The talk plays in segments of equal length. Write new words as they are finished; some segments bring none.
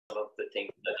of the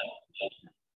things that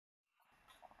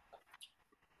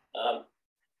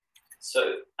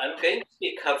so I'm going to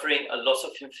be covering a lot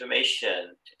of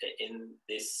information in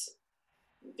this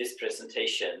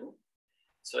presentation.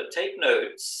 So take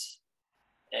notes,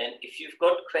 and if you've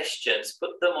got questions,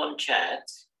 put them on chat.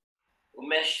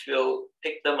 Umesh will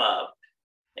pick them up,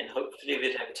 and hopefully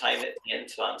we'll have time at the end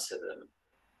to answer them.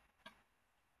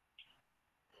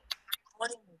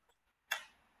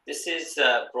 This is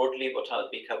broadly what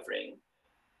I'll be covering.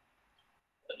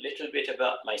 A little bit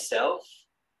about myself,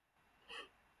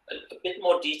 a bit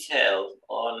more detail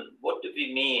on what do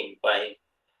we mean by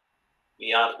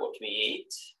we are what we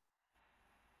eat,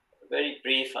 a very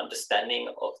brief understanding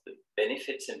of the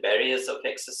benefits and barriers of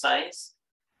exercise,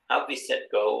 how we set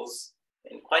goals,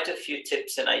 and quite a few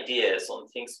tips and ideas on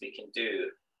things we can do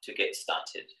to get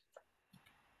started.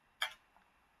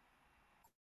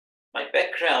 My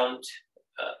background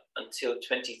until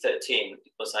 2013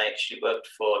 was I actually worked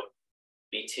for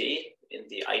BT in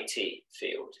the IT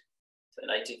field. And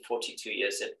I did 42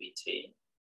 years at BT.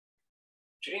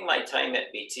 During my time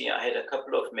at BT, I had a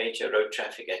couple of major road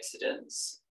traffic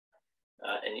accidents.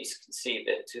 And you can see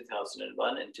that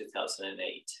 2001 and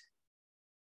 2008.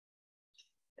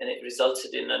 And it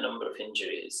resulted in a number of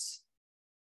injuries.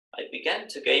 I began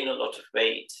to gain a lot of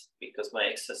weight because my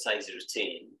exercise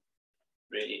routine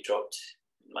really dropped.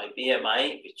 My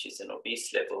BMI, which is an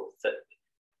obese level,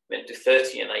 went to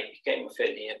 30, and I became a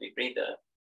fairly heavy breather.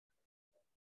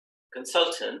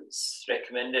 Consultants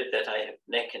recommended that I have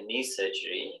neck and knee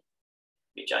surgery,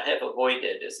 which I have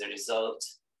avoided as a result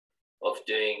of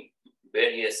doing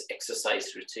various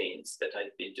exercise routines that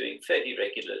I've been doing fairly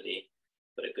regularly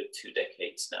for a good 2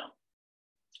 decades now.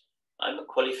 I'm a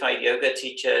qualified yoga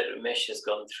teacher. Umesh has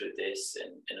gone through this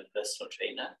and a personal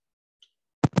trainer.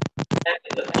 I have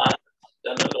in the past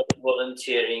done a lot of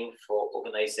volunteering for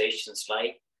organizations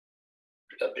like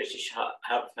the British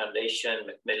Heart Foundation,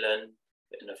 Macmillan,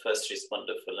 and a first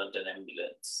responder for London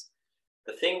Ambulance.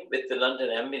 The thing with the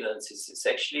London Ambulance is it's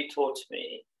actually taught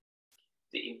me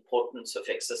the importance of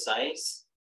exercise.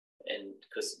 And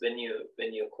because when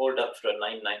you're called up for a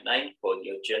 999 call,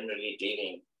 you're generally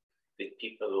dealing with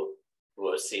people who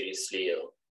are seriously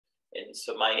ill. And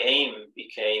so my aim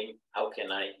became, how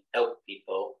can I help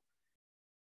people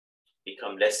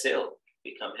become less ill,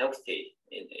 become healthy,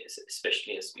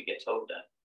 especially as we get older.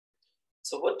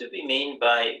 So what do we mean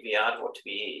by we are what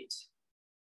we eat?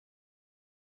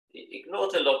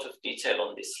 Ignore a lot of detail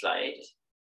on this slide,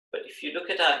 but if you look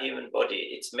at our human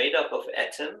body, it's made up of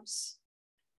atoms.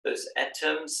 Those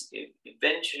atoms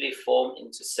eventually form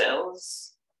into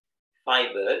cells,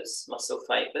 fibers, muscle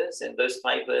fibers, and those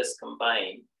fibers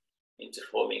combine into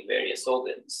forming various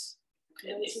organs.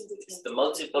 And it's the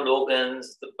multiple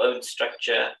organs, the bone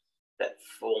structure that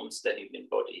forms the human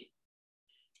body.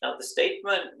 Now, the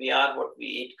statement, we are what we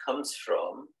eat, comes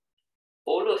from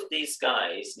all of these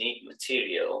guys need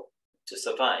material to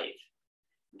survive.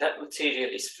 That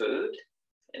material is food,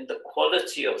 and the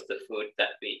quality of the food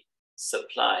that we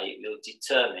supply will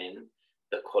determine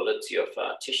the quality of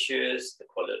our tissues, the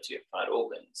quality of our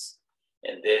organs,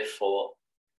 and therefore,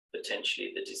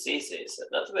 potentially the diseases.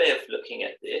 Another way of looking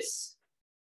at this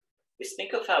is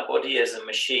think of our body as a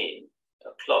machine, a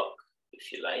clock,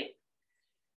 if you like.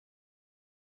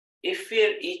 If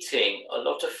we're eating a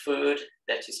lot of food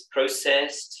that is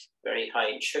processed, very high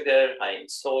in sugar, high in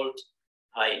salt,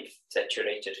 high in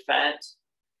saturated fat,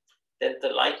 then the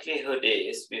likelihood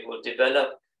is we will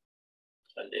develop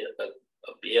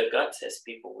a beer gut, as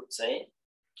people would say,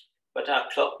 but our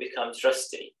clock becomes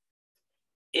rusty.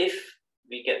 If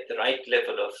we get the right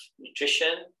level of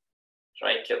nutrition,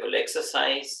 right level of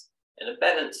exercise, and a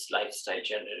balanced lifestyle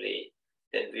generally,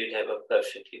 then we'd have a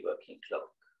perfectly working clock.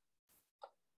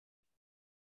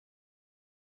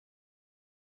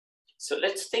 So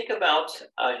let's think about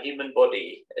our human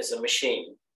body as a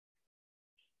machine,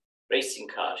 racing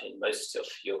car in most of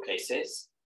your cases.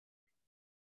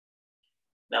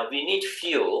 Now we need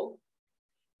fuel.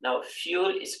 Now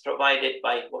fuel is provided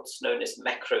by what's known as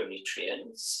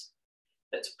macronutrients.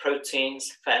 That's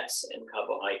proteins, fats, and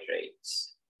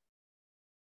carbohydrates.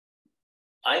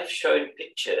 I've shown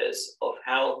pictures of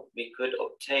how we could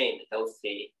obtain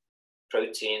healthy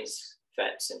proteins,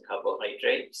 fats, and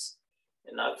carbohydrates.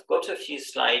 And I've got a few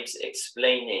slides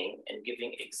explaining and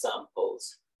giving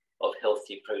examples of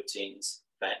healthy proteins,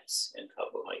 fats, and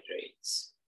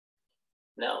carbohydrates.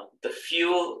 Now, the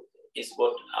fuel is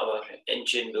what our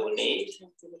engine will need.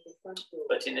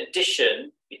 But in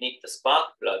addition, we need the spark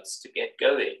plugs to get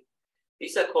going.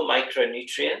 These are called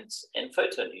micronutrients and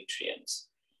phytonutrients.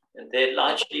 And they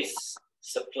largely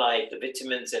supply the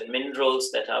vitamins and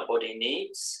minerals that our body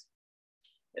needs.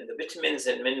 And the vitamins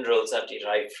and minerals are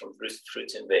derived from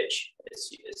fruit and veg,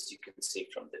 as you can see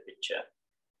from the picture.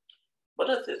 One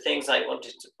of the things I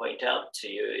wanted to point out to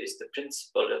you is the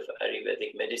principle of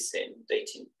Ayurvedic medicine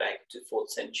dating back to 4th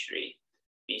century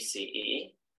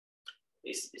BCE.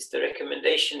 Is the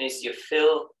recommendation is you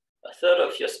fill a third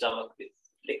of your stomach with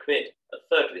liquid, a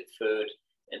third with food,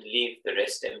 and leave the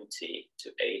rest empty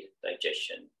to aid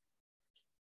digestion.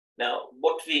 Now,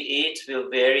 what we eat will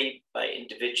vary by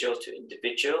individual to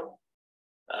individual.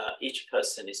 Each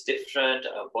person is different,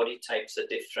 our body types are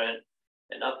different,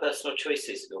 and our personal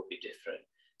choices will be different.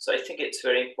 So I think it's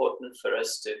very important for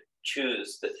us to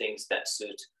choose the things that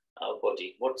suit our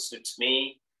body. What suits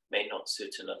me may not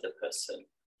suit another person.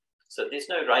 So there's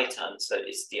no right answer.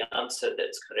 It's the answer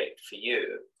that's correct for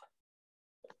you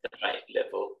at the right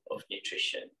level of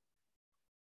nutrition.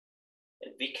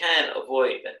 And we can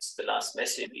avoid, that's the last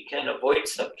message, we can avoid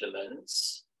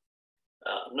supplements.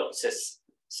 I'm not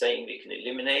saying we can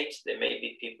eliminate. There may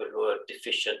be people who are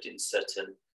deficient in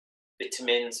certain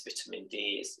vitamins. Vitamin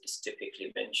D is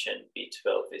typically mentioned.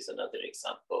 B12 is another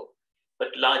example. But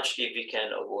largely we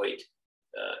can avoid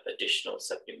additional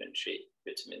supplementary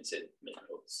vitamins and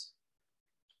minerals.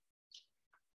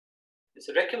 There's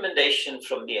a recommendation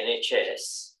from the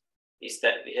NHS is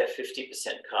that we have 50%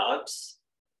 carbs,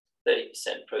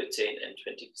 30% protein, and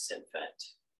 20% fat.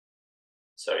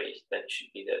 Sorry, that should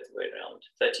be the other way around.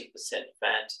 30%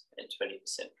 fat and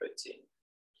 20% protein.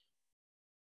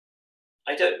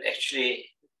 I don't actually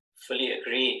fully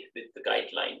agree with the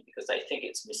guideline because I think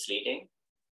it's misleading.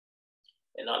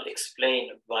 And I'll explain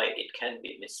why it can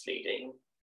be misleading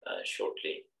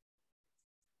shortly.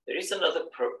 There is another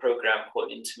program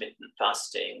called intermittent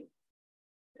fasting,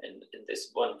 and there's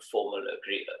one formal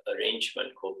arrangement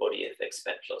called Body FX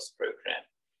Fat Loss Program.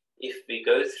 If we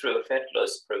go through a fat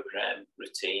loss program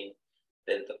routine,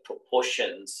 then the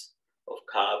proportions of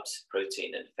carbs,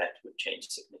 protein, and fat would change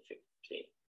significantly.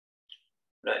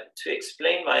 Now, to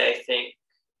explain why I think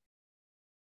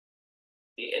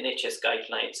the NHS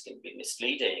guidelines can be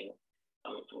misleading,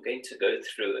 I'm going to go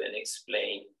through and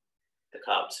explain the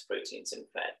carbs, proteins, and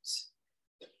fats.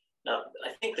 Now,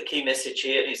 I think the key message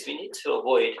here is we need to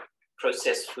avoid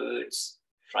processed foods,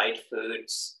 fried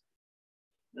foods.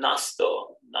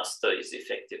 Nasto is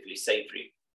effectively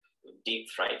savory, deep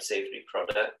fried savory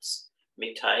products,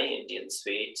 mithai, Indian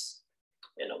sweets,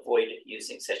 and avoid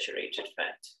using saturated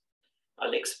fat.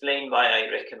 I'll explain why I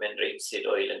recommend rapeseed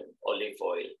oil and olive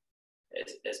oil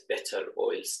as better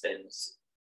oils than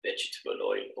vegetable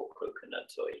oil or coconut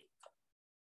oil.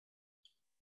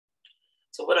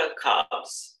 So what are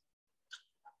carbs?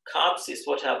 Carbs is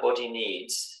what our body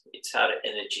needs. It's our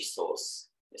energy source.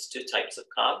 There's two types of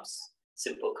carbs,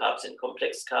 simple carbs and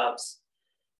complex carbs.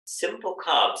 Simple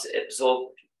carbs absorb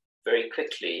very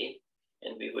quickly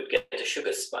and we would get a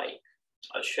sugar spike.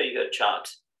 I'll show you a chart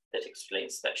that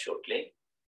explains that shortly.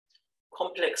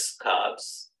 Complex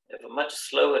carbs have a much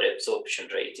slower absorption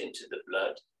rate into the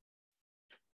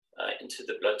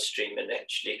bloodstream, and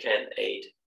actually can aid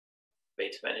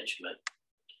weight management.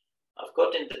 I've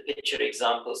got in the picture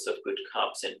examples of good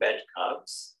carbs and bad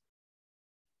carbs.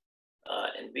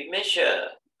 And we measure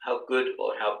how good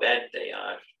or how bad they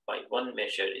are by one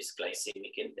measure is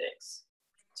glycemic index.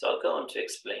 So I'll go on to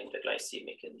explain the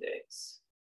glycemic index.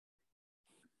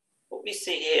 What we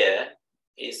see here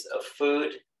is a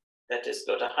food that has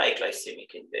got a high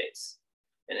glycemic index.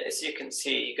 And as you can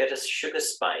see, you get a sugar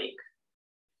spike,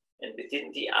 and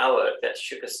within the hour, that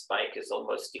sugar spike is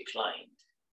almost declined.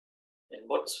 And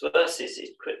what's worse is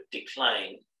it could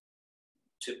decline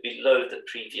to below the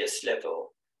previous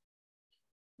level.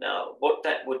 Now, what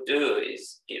that would do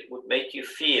is it would make you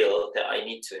feel that I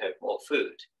need to have more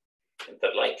food. And the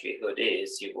likelihood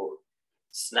is you will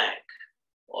snack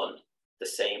on the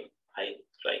same high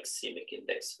glycemic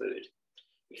index food.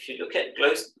 If you look at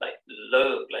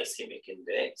low glycemic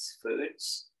index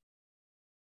foods,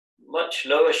 much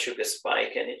lower sugar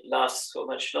spike, and it lasts for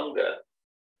much longer,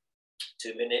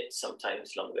 2 minutes,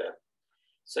 sometimes longer.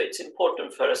 So it's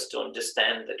important for us to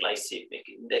understand the glycemic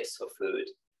index for food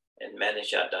and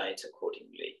manage our diet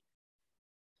accordingly.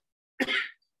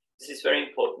 This is very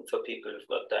important for people who've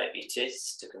got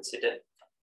diabetes to consider.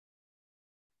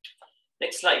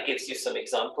 Next slide gives you some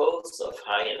examples of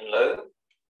high and low.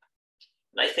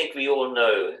 And I think we all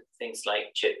know things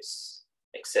like chips,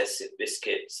 excessive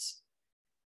biscuits,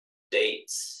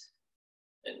 dates,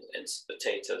 and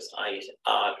potatoes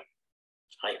are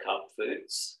high carb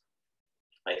foods,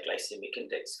 high glycemic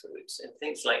index foods, and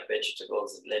things like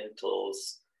vegetables,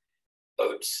 lentils,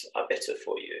 oats are better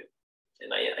for you.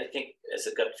 And I think as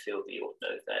a gut feel, we all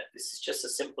know that. This is just a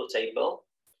simple table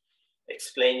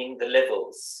explaining the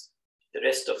levels The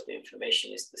rest of the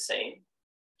information is the same.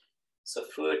 So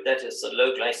food that has a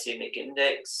low glycemic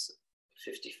index,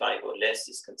 55 or less,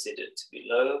 is considered to be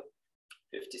low,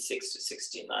 56 to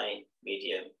 69,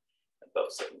 medium,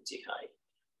 above 70, high.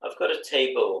 I've got a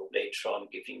table later on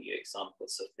giving you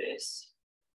examples of this.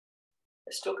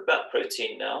 Let's talk about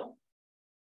protein now.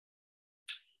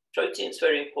 Protein is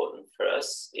very important for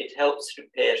us. It helps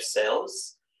repair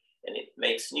cells and it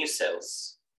makes new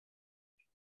cells.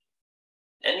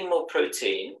 Animal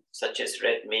protein, such as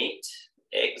red meat,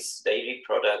 eggs, dairy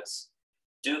products,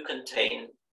 do contain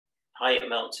high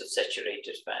amounts of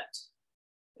saturated fat,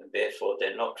 and therefore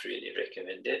they're not really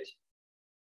recommended.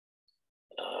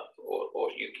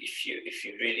 If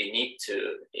you really need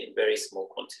to, in very small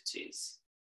quantities,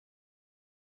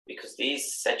 because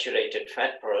these saturated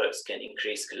fat products can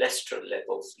increase cholesterol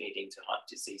levels, leading to heart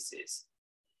diseases.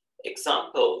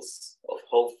 Examples of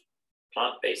whole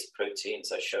plant-based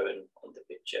proteins are shown on the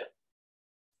picture.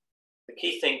 The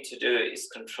key thing to do is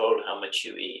control how much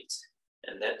you eat,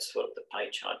 and that's what the pie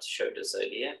chart showed us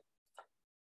earlier.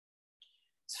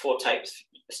 It's 4 types.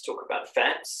 Let's talk about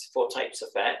fats. 4 types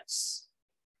of fats: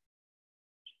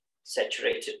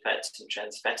 saturated fats and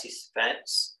trans fatty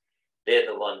fats. They're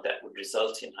the one that would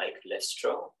result in high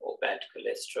cholesterol or bad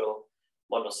cholesterol.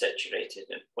 Monosaturated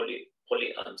and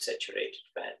polyunsaturated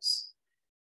fats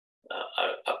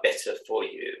are better for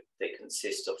you. They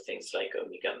consist of things like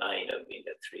omega-9,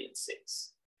 omega-3, and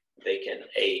 6. They can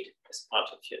aid as part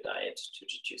of your diet to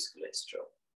reduce cholesterol.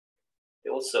 They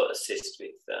also assist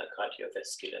with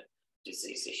cardiovascular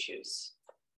disease issues.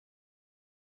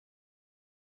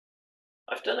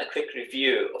 I've done a quick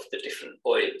review of the different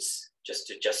oils just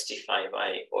to justify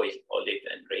why olive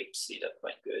and rapeseed are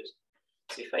quite good.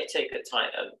 So if I take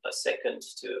a second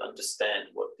to understand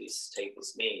what these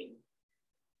tables mean,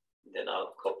 then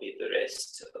I'll copy the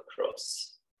rest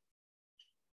across.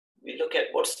 We look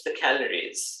at what's the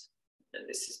calories, and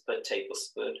this is per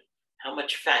tablespoon. How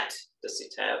much fat does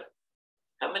it have?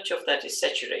 How much of that is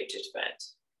saturated fat?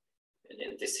 And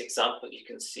in this example, you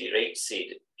can see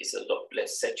rapeseed is a lot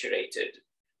less saturated,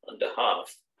 under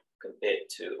half, compared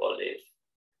to olive.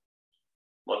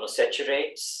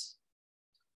 Monosaturates,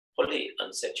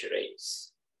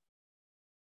 polyunsaturates,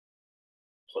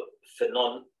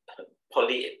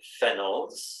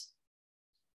 polyphenols.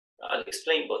 I'll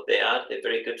explain what they are. They're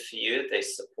very good for you. They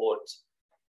support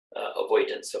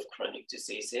avoidance of chronic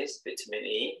diseases. Vitamin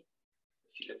E.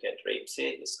 If you look at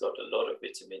rapeseed, it's got a lot of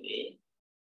vitamin E.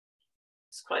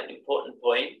 It's quite an important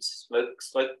point. Smoke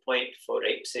point for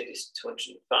rapeseed is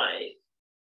 205,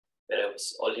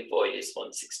 whereas olive oil is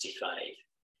 165.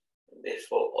 And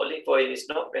therefore, olive oil is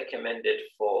not recommended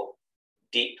for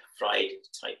deep fried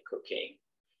type cooking.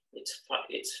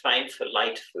 It's fine for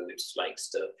light foods like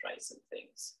stir fries and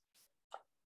things.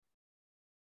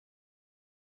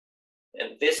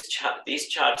 And these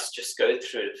charts just go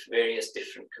through various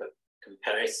different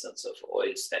comparisons of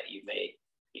oils that you may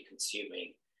be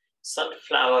consuming.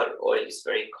 Sunflower oil is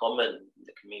very common in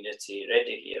the community,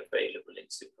 readily available in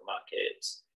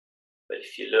supermarkets. But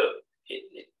if you look,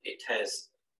 it has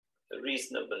a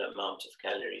reasonable amount of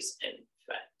calories and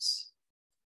fats.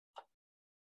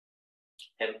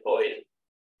 Hemp oil,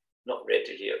 not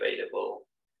readily available,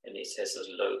 and it has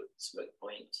a low smoke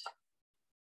point.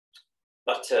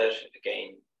 Butter,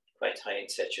 again, quite high in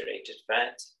saturated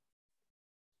fat.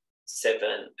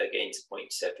 7 against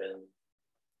 0.7.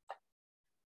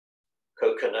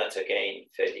 Coconut, again,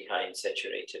 fairly high in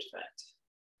saturated fat.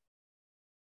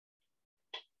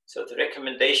 So the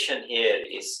recommendation here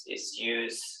is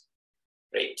use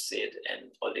rapeseed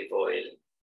and olive oil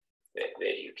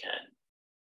where you can.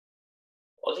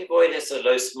 Olive oil has a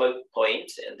low smoke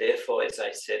point, and therefore, as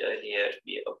I said earlier,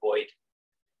 we avoid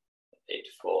it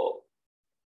for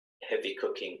heavy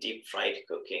cooking, deep fried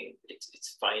cooking.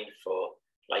 It's fine for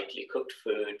lightly cooked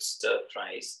foods, stir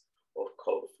fries, or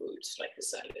cold foods like a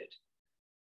salad.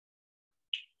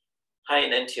 High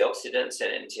in antioxidants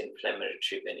and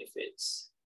anti-inflammatory benefits.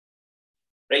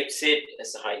 Rapeseed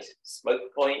has a high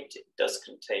smoke point. It does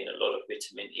contain a lot of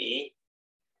vitamin E.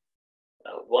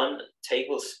 1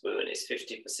 tablespoon is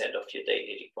 50% of your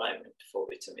daily requirement for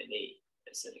vitamin E,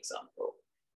 as an example.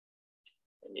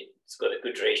 And it's got a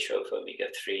good ratio of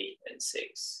omega-3 and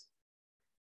 6.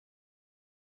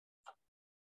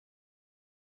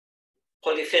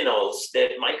 Polyphenols,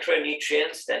 they're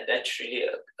micronutrients that naturally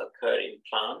occur in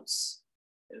plants,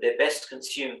 and they're best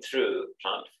consumed through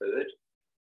plant food.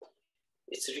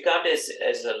 It's regarded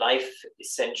as a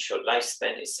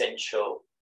lifespan essential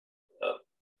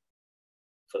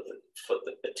for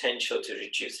the potential to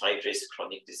reduce high-risk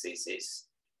chronic diseases.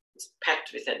 It's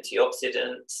packed with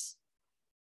antioxidants,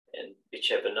 and which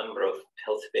have a number of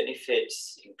health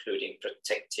benefits, including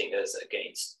protecting us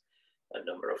against a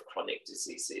number of chronic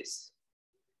diseases.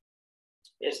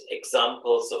 Here's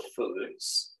examples of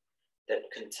foods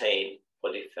that contain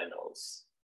polyphenols.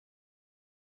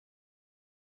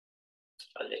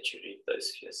 I'll let you read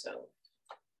those for yourself.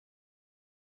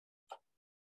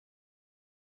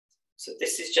 So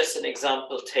this is just an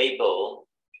example table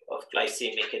of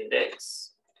glycemic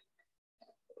index.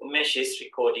 Umesh is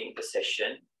recording the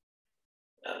session.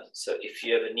 So if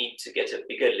you ever need to get a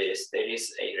bigger list, there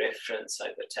is a reference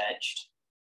I've attached.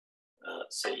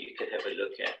 So you can have a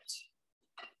look at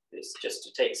this. Just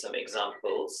to take some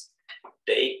examples,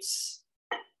 dates,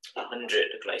 100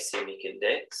 glycemic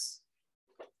index.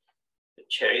 The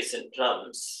cherries and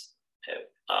plums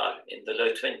are in the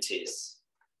low 20s.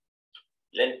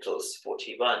 Lentils,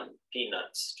 41,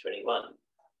 peanuts, 21.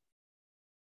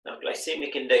 Now,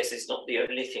 glycemic index is not the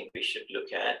only thing we should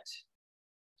look at.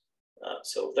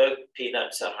 So although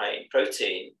peanuts are high in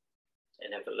protein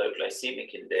and have a low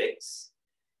glycemic index,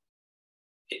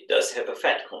 it does have a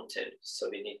fat content, so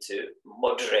we need to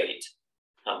moderate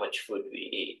how much food we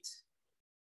eat.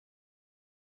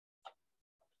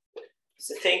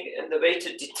 It's a thing, and the way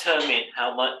to determine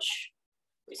how much,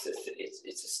 it's a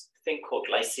thing called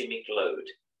glycemic load.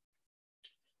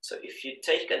 So if you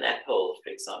take an apple,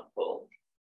 for example,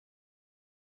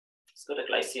 it's got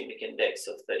a glycemic index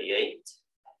of 38.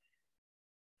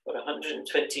 For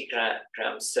 120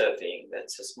 gram serving,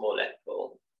 that's a small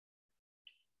apple,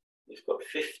 we've got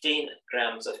 15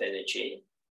 grams of energy,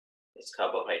 it's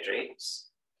carbohydrates,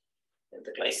 and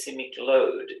the glycemic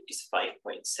load is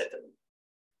 5.7.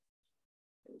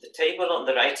 The table on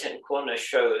the right-hand corner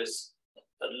shows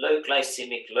a low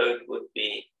glycemic load would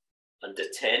be under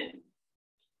 10,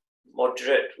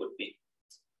 moderate would be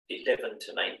 11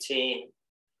 to 19,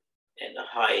 and a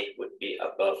high would be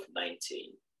above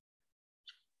 19.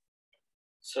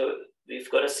 So we've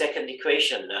got a second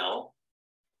equation now,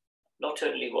 not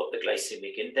only what the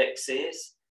glycemic index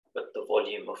is, but the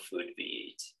volume of food we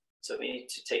eat. So we need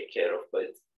to take care of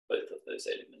both of those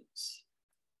elements.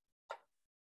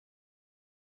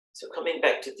 So coming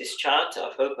back to this chart,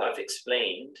 I hope I've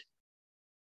explained,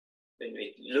 when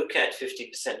we look at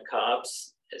 50%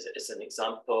 carbs as an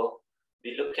example,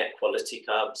 we look at quality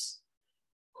carbs,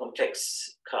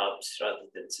 complex carbs rather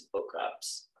than simple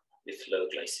carbs with low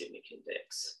glycemic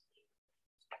index.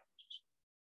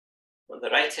 On the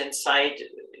right-hand side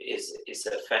is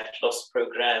a fat loss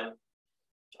program.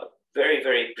 I'll very,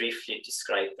 very briefly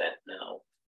describe that now.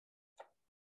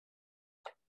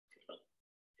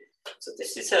 So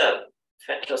this is a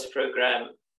fat loss program.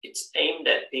 It's aimed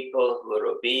at people who are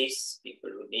obese, people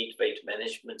who need weight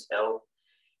management help.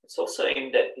 It's also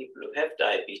aimed at people who have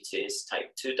diabetes,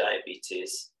 type 2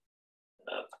 diabetes.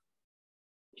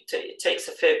 It takes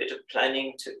a fair bit of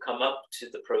planning to come up to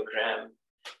the program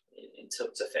in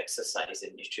terms of exercise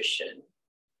and nutrition.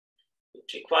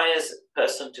 It requires a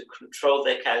person to control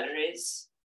their calories.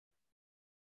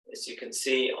 As you can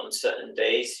see, on certain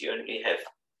days, you only have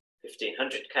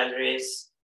 1,500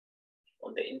 calories.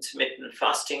 On the intermittent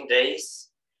fasting days,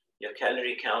 your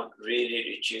calorie count really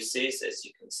reduces, as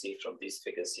you can see from these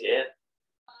figures here.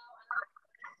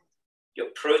 Your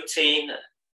protein,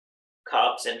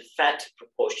 carbs, and fat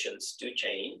proportions do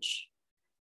change.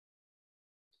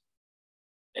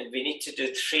 And we need to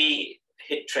do 3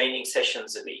 HIIT training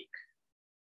sessions a week.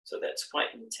 So that's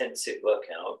quite intensive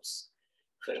workouts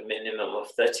for a minimum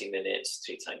of 30 minutes,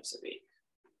 3 times a week.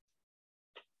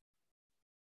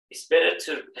 It's better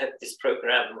to have this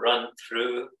program run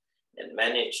through and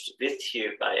managed with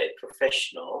you by a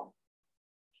professional.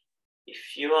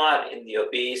 If you are in the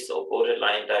obese or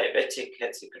borderline diabetic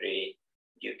category,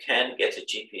 you can get a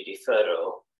GP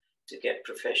referral to get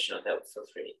professional help for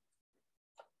free.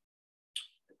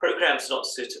 The program's not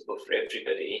suitable for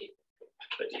everybody,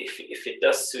 but if it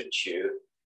does suit you,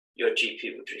 your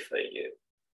GP would refer you.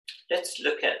 Let's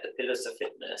look at the pillars of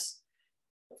fitness.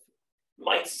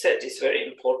 Mindset is very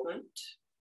important.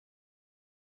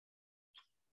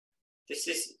 This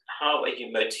is how are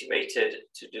you motivated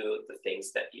to do the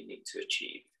things that you need to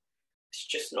achieve. It's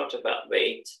just not about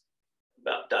weight,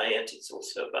 about diet, it's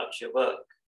also about your work.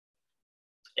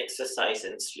 Exercise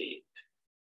and sleep.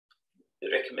 The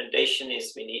recommendation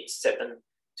is we need 7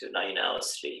 to 9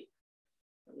 hours sleep.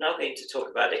 I'm now going to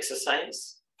talk about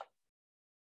exercise.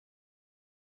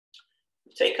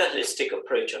 Take a holistic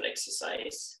approach on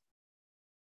exercise.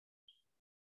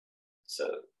 So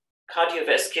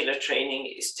cardiovascular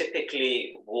training is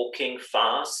typically walking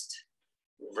fast,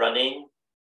 running,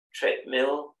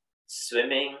 treadmill,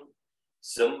 swimming,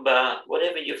 Zumba,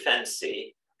 whatever you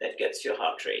fancy that gets your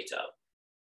heart rate up.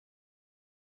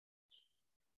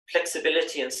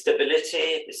 Flexibility and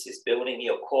stability. This is building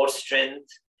your core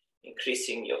strength,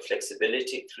 increasing your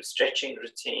flexibility through stretching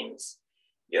routines.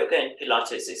 Yoga and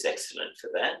Pilates is excellent for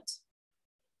that.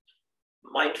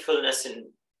 Mindfulness and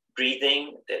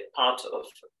breathing, they're part of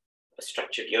a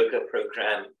structured yoga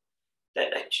program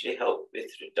that actually help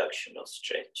with reduction of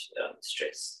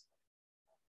stress.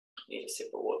 Need a sip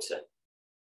of water.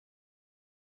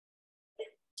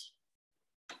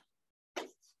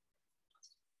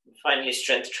 And finally,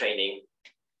 strength training.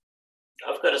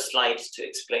 I've got a slide to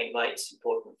explain why it's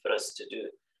important for us to do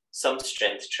some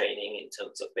strength training in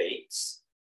terms of weights.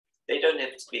 They don't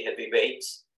have to be heavy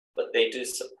weights, but they do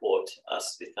support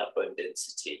us with our bone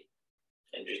density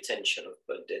and retention of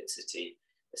bone density,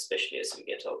 especially as we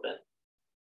get older.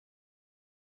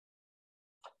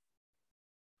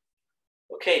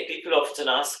 Okay, people often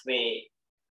ask me,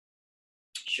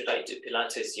 should I do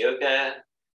Pilates yoga,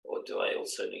 or do I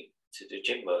also need to do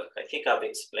gym work? I think I've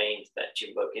explained that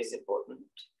gym work is important.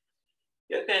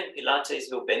 Yoga and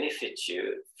Pilates will benefit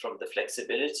you from the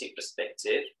flexibility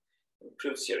perspective,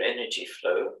 improves your energy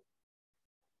flow.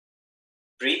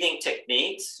 Breathing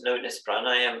techniques known as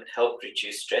pranayama help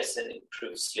reduce stress and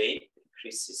improve sleep,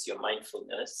 increases your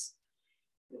mindfulness,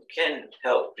 and can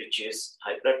help reduce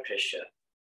high blood pressure.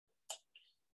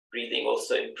 Breathing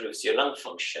also improves your lung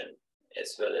function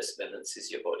as well as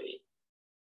balances your body.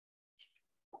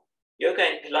 Yoga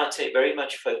and Pilates very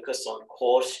much focus on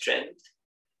core strength,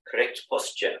 correct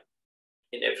posture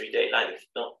in everyday life,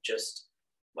 not just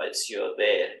whilst you're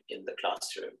there in the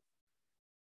classroom.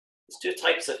 There's two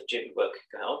types of gym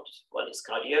workout. One is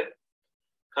cardio.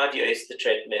 Cardio is the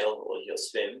treadmill or your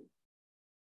swim.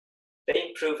 They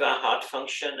improve our heart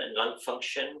function and lung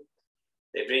function.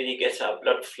 They really get our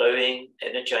blood flowing,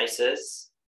 energizers.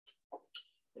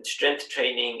 And strength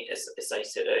training, as I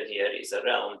said earlier, is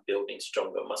around building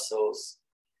stronger muscles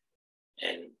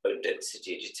and bone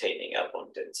density, retaining our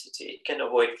bone density. It can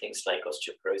avoid things like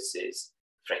osteoporosis,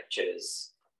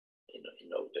 fractures in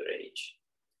older age.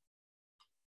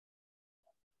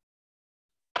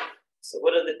 So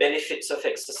what are the benefits of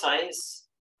exercise?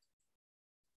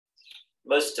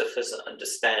 Most of us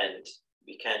understand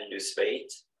we can lose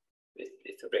weight with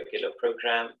a regular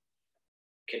program,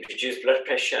 can reduce blood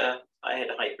pressure. I had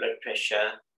high blood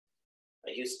pressure.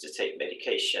 I used to take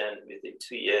medication. Within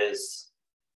 2 years,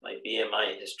 my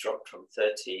BMI has dropped from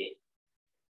 30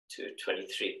 to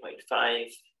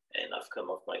 23.5, and I've come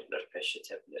off my blood pressure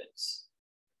tablets.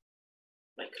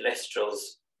 My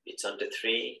cholesterol's, it's under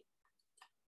 3.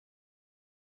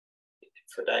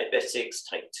 For diabetics,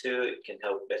 type 2, it can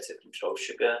help better control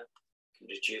sugar, can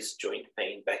reduce joint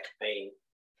pain, back pain,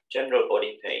 general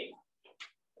body pain,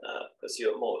 because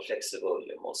you're more flexible,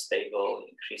 you're more stable,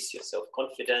 increase your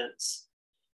self-confidence,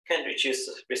 can reduce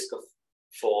the risk of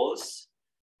falls,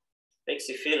 makes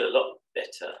you feel a lot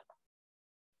better.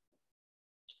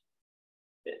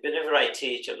 Whenever I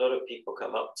teach, a lot of people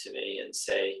come up to me and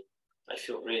say, I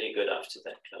feel really good after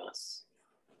that class.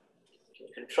 You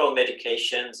can control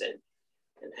medications and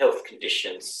health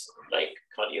conditions like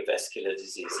cardiovascular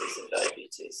diseases and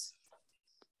diabetes.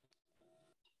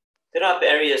 There are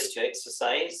barriers to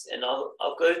exercise, and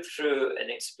I'll go through and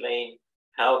explain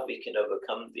how we can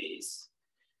overcome these.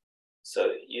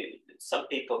 So some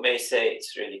people may say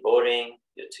it's really boring,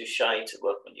 you're too shy to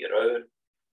work on your own,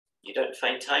 you don't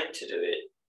find time to do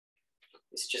it.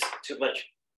 It's just too much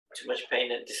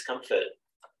pain and discomfort.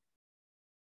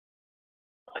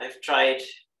 I've tried,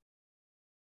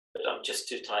 but I'm just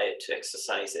too tired to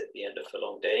exercise at the end of a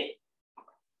long day.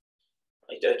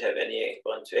 I don't have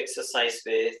anyone to exercise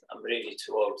with. I'm really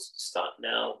too old to start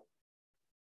now.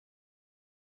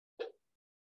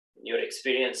 In your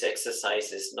experience, exercise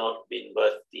has not been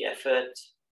worth the effort,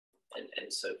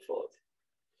 and so forth.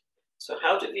 So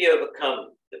how do we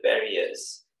overcome the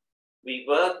barriers? We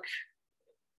work,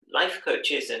 life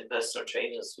coaches and personal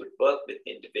trainers would work with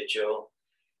the individual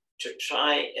to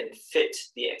try and fit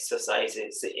the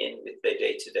exercises in with their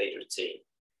day-to-day routine.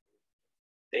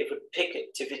 They would pick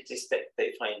activities that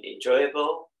they find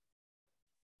enjoyable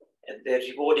and they're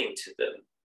rewarding to them.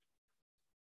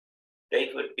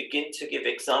 They would begin to give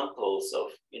examples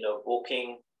of,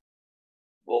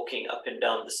 walking up and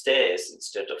down the stairs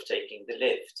instead of taking the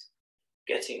lift,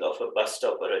 getting off a bus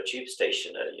stop or a tube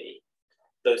station early,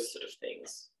 those sort of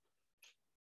things.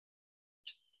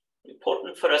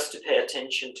 Important for us to pay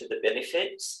attention to the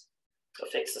benefits of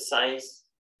exercise.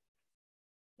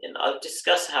 And I'll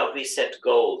discuss how we set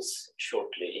goals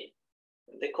shortly.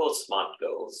 They're called SMART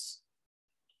goals.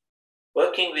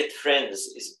 Working with friends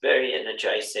is very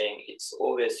energizing. It's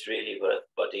always really worth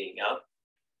buddying up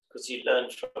because you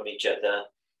learn from each other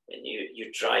and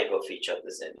you drive off each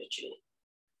other's energy.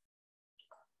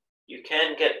 You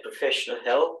can get professional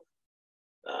help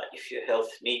if your health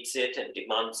needs it and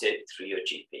demands it through your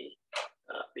GP,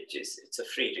 it's a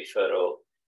free referral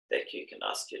that you can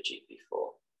ask your GP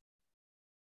for.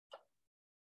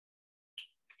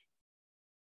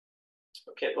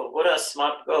 Okay, but what are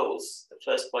SMART goals? The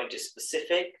first point is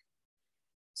specific.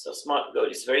 So SMART goal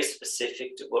is very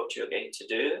specific to what you're going to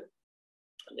do.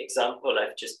 An example,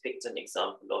 I've just picked an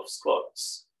example of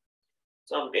squats.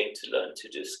 So I'm going to learn to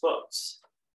do squats.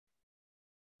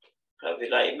 How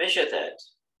will I measure that?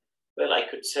 Well, I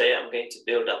could say I'm going to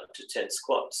build up to 10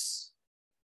 squats.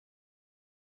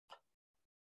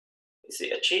 Is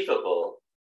it achievable?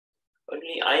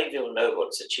 Only I will know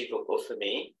what's achievable for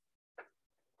me,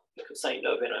 because I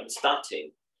know when I'm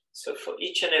starting. So for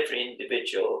each and every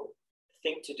individual, the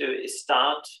thing to do is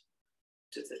start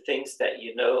to the things that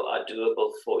you know are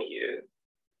doable for you,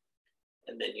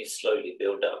 and then you slowly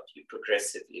build up, you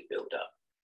progressively build up.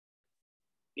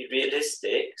 Be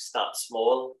realistic, start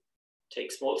small,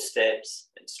 take small steps,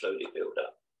 and slowly build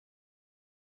up.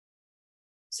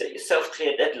 Set yourself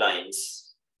clear deadlines.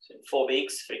 So in 4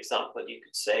 weeks, for example, you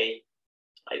could say,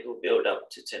 I will build up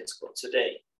to 10 squats a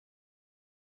day.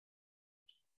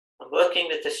 I'm working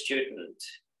with a student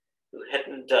who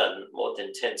hadn't done more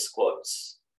than 10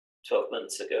 squats 12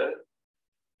 months ago.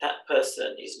 That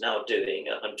person is now doing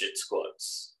 100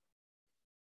 squats.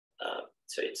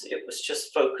 So it was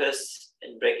just focus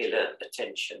and regular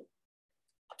attention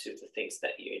to the things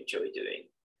that you enjoy doing.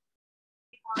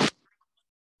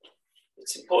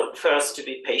 It's important for us to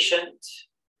be patient.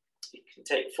 It can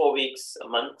take 4 weeks, a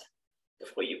month,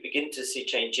 before you begin to see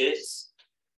changes.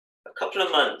 A couple of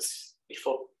months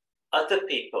before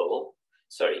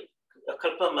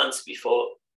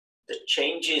the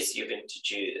changes you've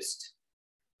introduced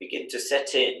begin to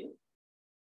set in,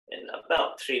 and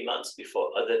about 3 months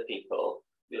before other people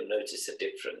will notice a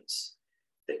difference.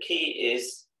 The key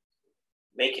is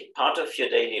make it part of your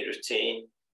daily routine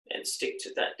and stick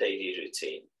to that daily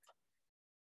routine.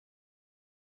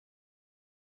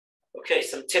 Okay,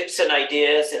 some tips and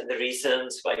ideas and the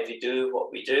reasons why we do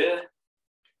what we do.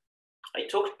 I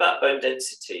talked about bone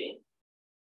density.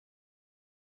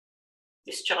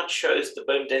 This chart shows the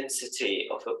bone density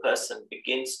of a person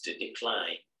begins to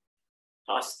decline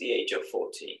past the age of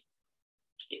 40.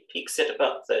 It peaks at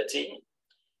about 30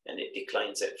 and it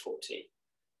declines at 40.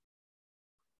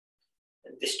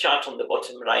 And this chart on the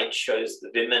bottom right shows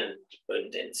the women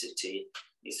bone density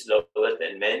is lower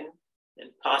than men, and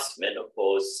past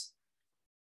menopause,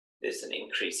 there's an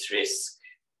increased risk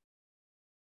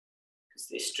because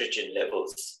the estrogen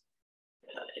levels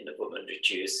in a woman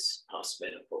reduce past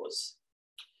menopause.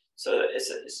 So as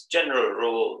a general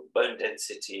rule, bone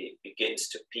density begins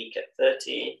to peak at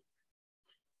 30,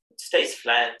 it stays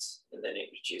flat, and then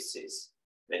it reduces.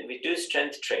 When we do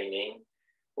strength training,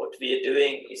 what we are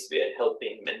doing is we are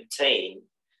helping maintain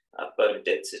our bone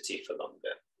density for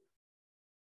longer.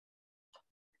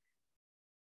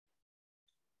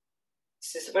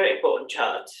 This is a very important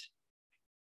chart.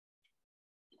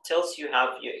 It tells you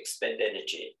how you expend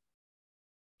energy.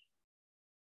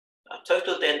 Our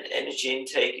total energy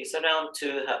intake is around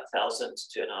 2,000 to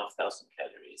 2,500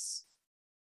 calories.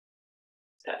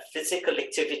 That physical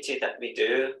activity that we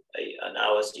do, an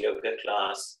hour's yoga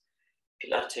class,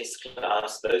 Pilates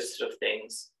class, those sort of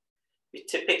things, we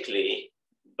typically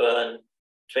burn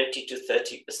 20 to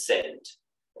 30%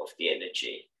 of the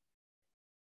energy.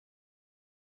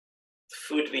 The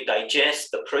food we digest,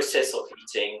 the process of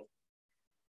eating,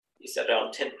 is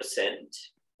around 10%.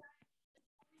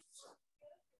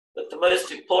 But the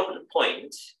most important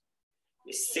point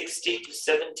is 60 to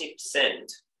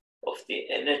 70% of the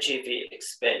energy we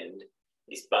expend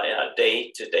is by our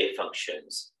day-to-day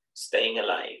functions, staying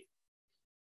alive.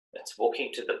 That's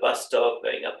walking to the bus stop,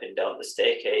 going up and down the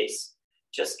staircase,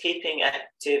 just keeping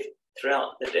active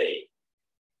throughout the day.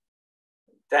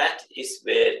 That is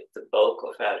where the bulk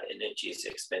of our energy is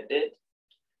expended.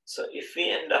 So if we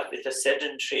end up with a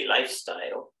sedentary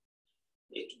lifestyle,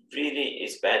 it really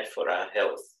is bad for our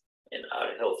health, and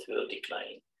our health will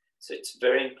decline. So it's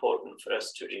very important for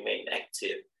us to remain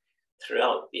active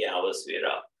throughout the hours we're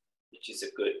up, which is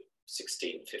a good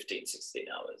 16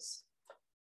 hours.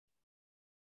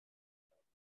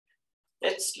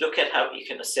 Let's look at how you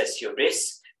can assess your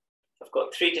risk. I've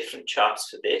got 3 different charts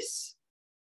for this.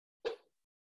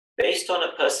 Based on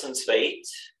a person's weight,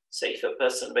 say if a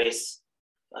person weighs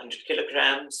 100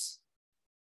 kilograms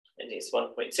and is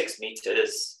 1.6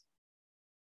 meters,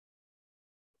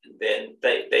 then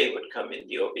they would come in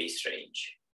the obese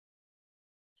range.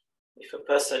 If a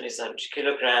person is 100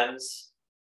 kilograms,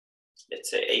 let's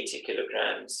say 80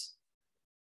 kilograms,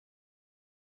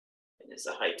 and is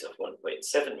a height of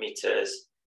 1.7 meters,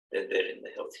 then they're in the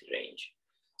healthy range.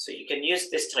 So you can use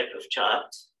this type of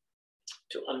chart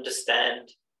to understand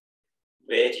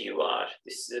where you are.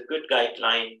 This is a good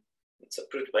guideline. It's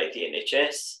approved by the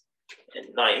NHS and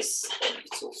NICE, and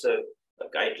it's also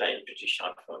a guideline British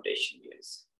Heart Foundation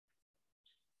use.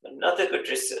 Another good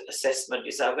risk assessment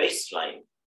is our waistline.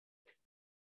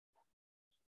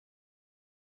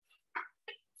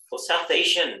 For South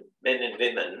Asian men and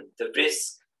women, the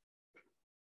risk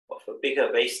of a bigger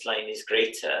waistline is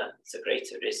greater. It's a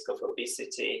greater risk of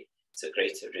obesity. It's a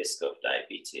greater risk of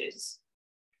diabetes.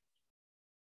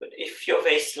 But if your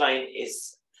waistline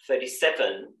is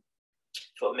 37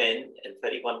 for men and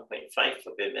 31.5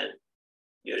 for women,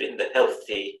 you're in the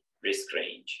healthy risk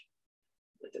range.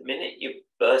 But the minute you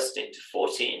burst into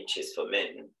 40 inches for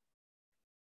men,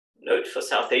 note for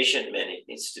South Asian men, it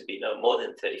needs to be no more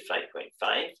than 35.5.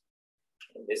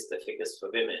 And this is the figures for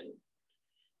women.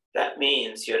 That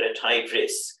means you're at high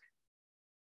risk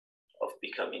of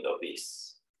becoming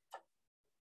obese.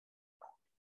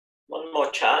 One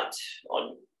more chart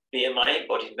on BMI,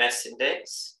 body mass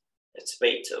index. That's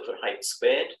weight over height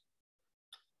squared.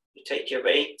 You take your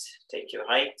weight, take your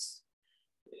height,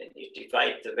 and you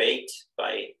divide the weight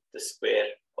by the square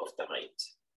of the height,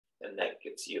 and that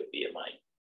gives you a BMI.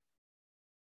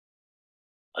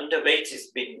 Underweight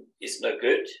is no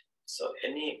good, so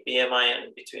any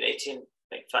BMI between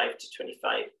 18.5 to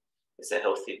 25 is a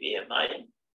healthy BMI.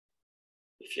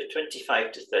 If you're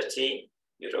 25 to 30,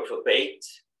 you're overweight.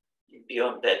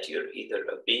 Beyond that, you're either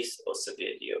obese or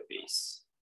severely obese.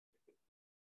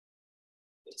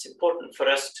 It's important for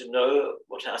us to know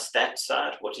what our stats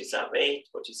are, what is our weight,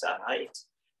 what is our height,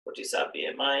 what is our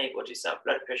BMI, what is our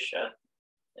blood pressure,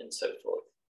 and so forth.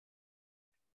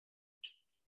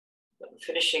 I'm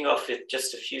finishing off with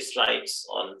just a few slides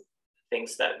on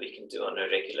things that we can do on a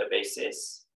regular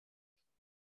basis.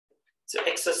 So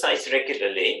exercise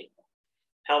regularly.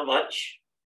 How much?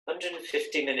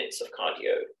 150 minutes of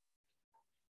cardio.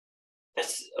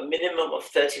 That's a minimum of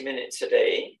 30 minutes a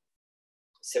day,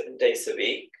 7 days a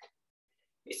week.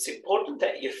 It's important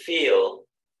that you feel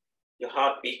your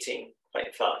heart beating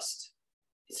quite fast.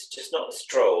 It's just not a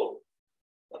stroll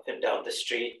up and down the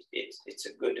street. It's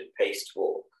a good paced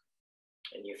walk,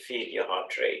 and you feel your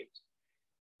heart rate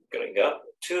going up.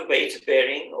 2 weight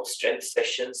bearing or strength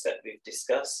sessions that we've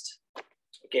discussed.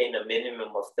 Again, a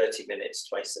minimum of 30 minutes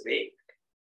twice a week.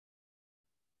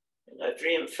 And I've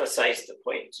re-emphasized the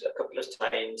point a couple of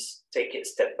times, take it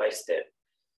step by step.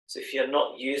 So if you're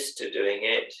not used to doing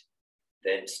it,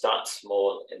 then start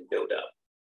small and build up.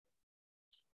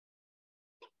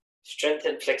 Strength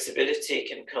and flexibility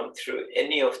can come through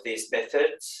any of these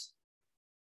methods.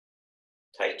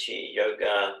 Tai Chi,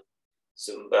 yoga,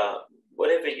 Zumba,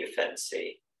 whatever you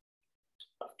fancy.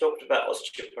 I've talked about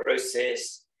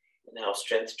osteoporosis and how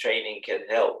strength training can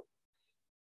help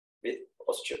with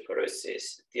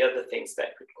osteoporosis. The other things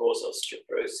that could cause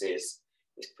osteoporosis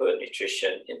is poor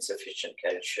nutrition, insufficient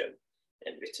calcium,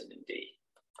 and vitamin D.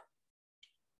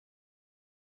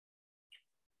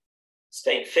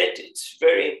 Staying fit, it's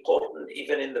very important,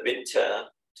 even in the winter,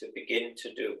 to begin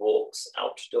to do walks,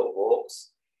 outdoor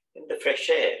walks, in the fresh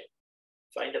air.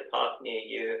 Find a park near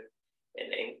you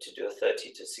and aim to do a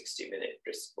 30 to 60-minute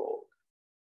brisk walk.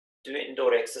 Do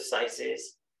indoor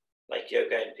exercises like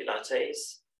yoga and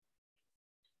Pilates.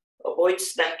 Avoid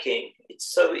snacking.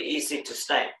 It's so easy to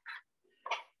snack,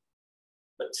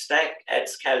 but snack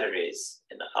adds calories,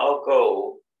 and our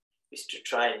goal is to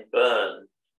try and burn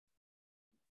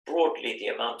broadly the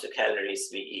amount of calories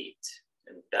we eat,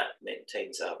 and that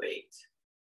maintains our weight.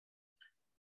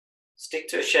 Stick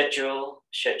to a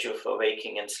schedule for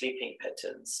waking and sleeping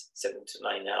patterns. 7 to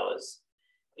 9 hours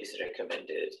is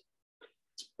recommended.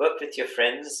 Work with your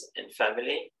friends and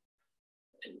family,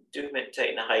 and do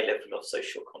maintain a high level of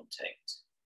social contact.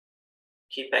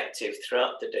 Keep active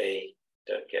throughout the day.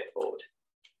 Don't get bored.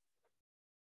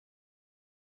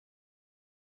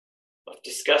 I've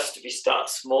discussed we start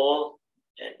small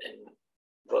and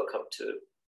work up to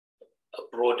a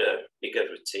broader, bigger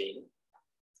routine.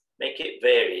 Make it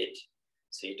varied,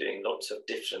 so you're doing lots of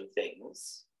different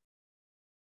things.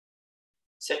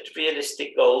 Set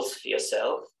realistic goals for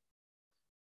yourself.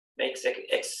 Makes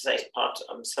exercise part,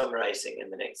 I'm summarizing in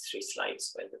the next 3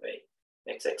 slides, by the way.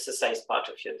 Makes exercise part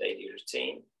of your daily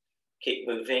routine. Keep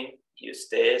moving, use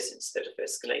stairs instead of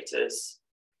escalators.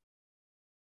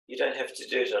 You don't have to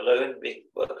do it alone,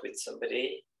 work with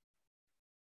somebody.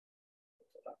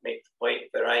 Make the point,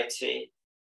 variety.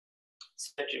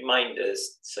 Set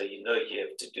reminders so you know you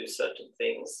have to do certain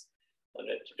things on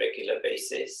a regular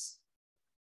basis.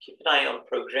 Keep an eye on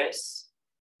progress,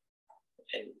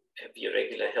 and have your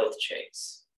regular health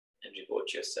checks and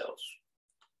reward yourself.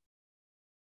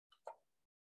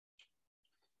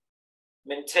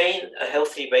 Maintain a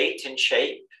healthy weight and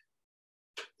shape.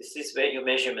 This is where your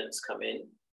measurements come in.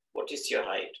 What is your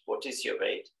height? What is your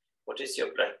weight? What is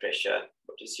your blood pressure?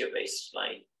 What is your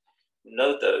waistline?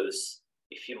 Know those.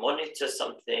 If you monitor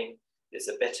something, there's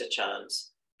a better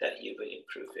chance that you will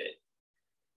improve it.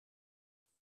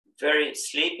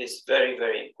 Sleep is very,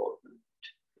 very important.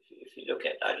 If you look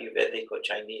at Ayurvedic or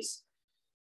Chinese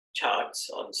charts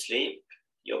on sleep,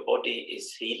 your body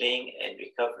is healing and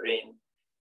recovering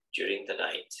during the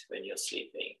night when you're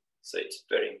sleeping. So it's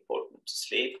very important to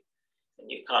sleep,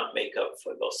 and you can't make up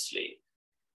for lost sleep.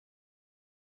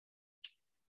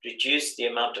 Reduce the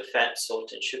amount of fat,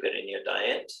 salt, and sugar in your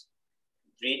diet.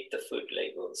 Read the food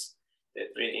labels. They're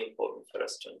really important for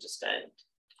us to understand.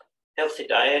 Healthy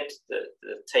diet, the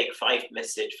Take 5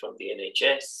 message from the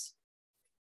NHS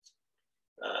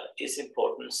is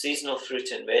important. Seasonal fruit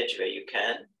and veg where you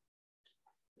can.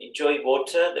 Enjoy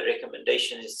water. The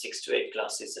recommendation is 6 to 8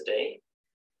 glasses a day.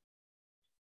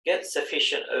 Get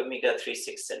sufficient omega-3,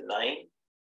 6, and 9.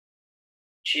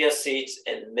 Chia seeds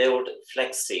and milled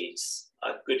flax seeds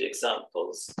are good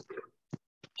examples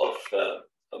of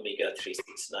omega-3,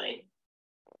 6, 9.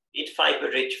 Eat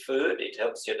fiber-rich food. It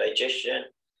helps your digestion.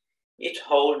 Eat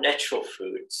whole natural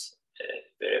foods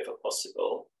wherever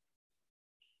possible.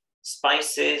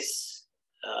 Spices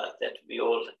that we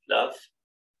all love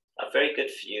are very good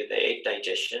for you. They aid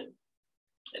digestion,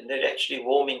 and they're actually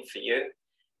warming for you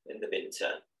in the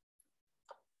winter.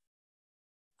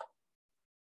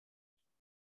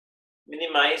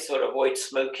 Minimize or avoid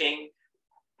smoking,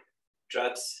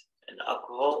 drugs, and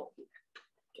alcohol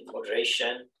in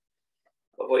moderation.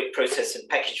 Avoid processed and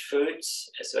packaged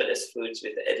foods, as well as foods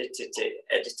with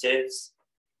additives,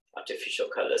 artificial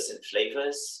colors, and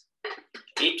flavors.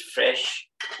 Eat fresh,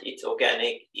 eat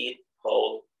organic, eat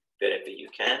whole wherever you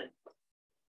can.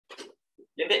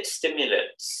 Limit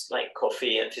stimulants like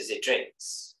coffee and fizzy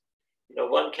drinks.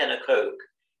 1 can of Coke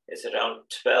is around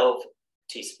 12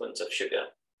 teaspoons of sugar.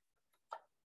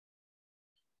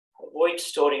 Avoid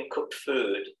storing cooked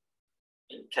food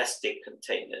in plastic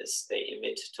containers. They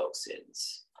emit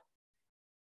toxins.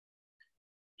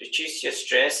 Reduce your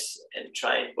stress and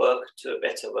try and work to a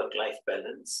better work-life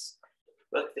balance.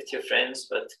 Work with your friends,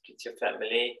 work with your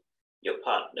family, your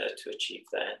partner to achieve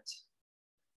that.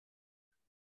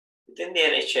 Within the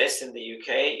NHS in the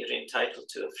UK, you're entitled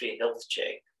to a free health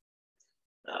check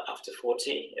after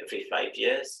 40, every 5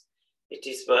 years. It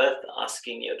is worth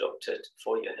asking your doctor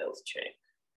for your health check.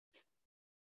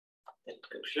 That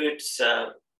concludes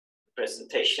the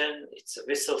presentation. It's a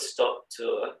whistle-stop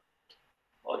tour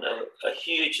on a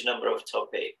huge number of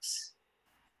topics,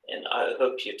 and I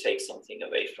hope you take something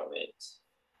away from it.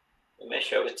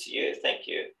 Umesh, over to you. Thank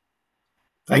you.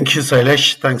 Thank you,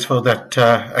 Sailesh. Thanks for that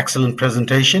excellent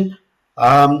presentation.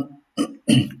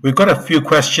 We've got a few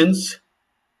questions.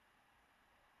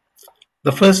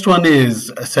 The first one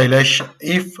is, Sailesh,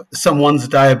 if someone's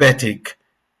diabetic,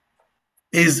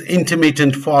 is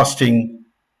intermittent fasting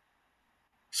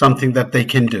something that they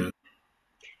can do?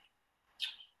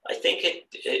 I think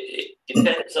it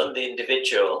depends on the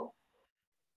individual.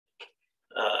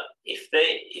 If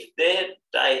they're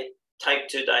type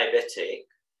 2 diabetic,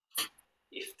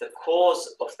 if the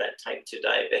cause of that type 2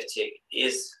 diabetic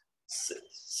is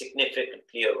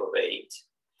significantly overweight,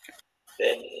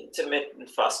 then intermittent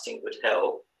fasting would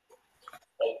help,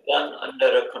 but done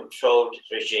under a controlled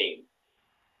regime.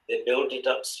 They build it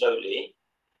up slowly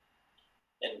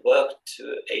and work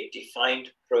to a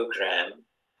defined program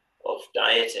of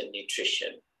diet and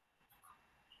nutrition.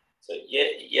 So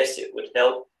yes, it would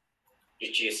help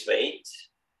reduce weight.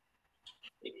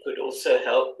 It could also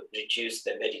help reduce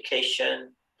the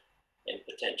medication and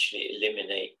potentially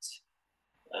eliminate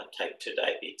type 2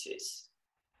 diabetes.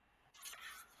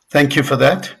 Thank you for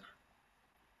that.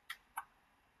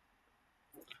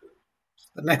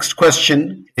 The next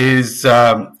question is,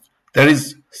 there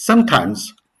is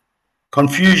sometimes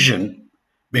confusion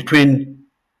between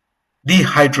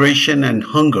dehydration and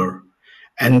hunger.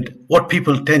 And what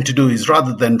people tend to do is,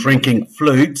 rather than drinking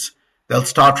fluids, they'll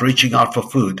start reaching out for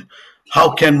food.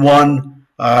 How can one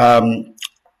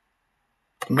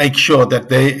make sure that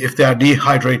if they are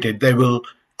dehydrated, they will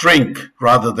drink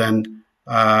rather than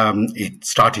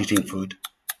start eating food?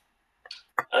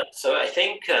 So I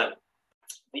think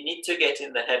we need to get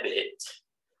in the habit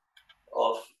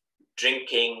of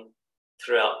drinking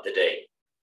throughout the day.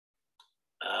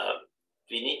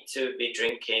 We need to be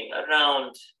drinking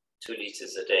around 2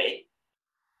 liters a day.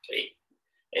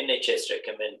 NHS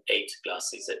recommend 8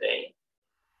 glasses a day.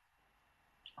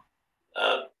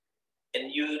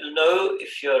 And you'll know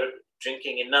if you're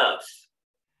drinking enough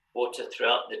water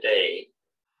throughout the day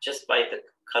just by the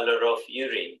color of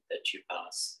urine that you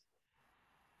pass.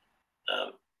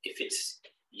 If it's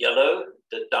yellow,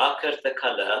 the darker the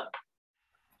color,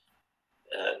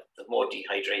 the more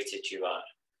dehydrated you are.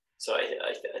 So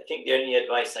I think the only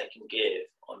advice I can give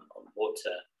on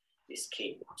water is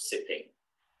keep sipping.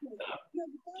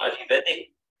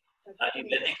 Ayurvedically,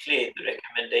 the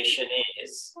recommendation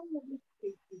is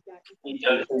we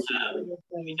don't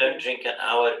drink an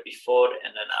hour before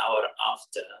and an hour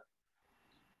after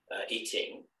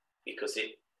eating, because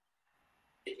it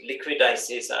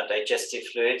liquidizes our digestive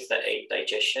fluids that aid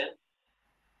digestion.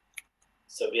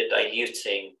 So we are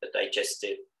diluting the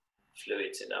digestive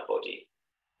fluids in our body.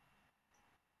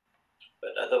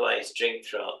 But otherwise, drink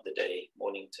throughout the day,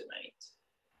 morning to night.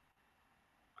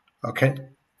 Okay.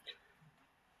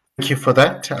 Thank you for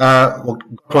that. We'll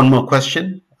got one more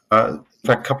question. In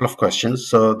fact, a couple of questions.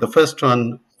 So the first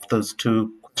one of those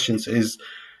two questions is,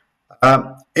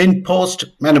 in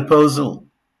post-menopausal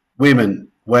women,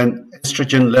 when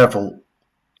estrogen level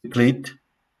deplete,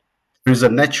 there is a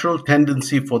natural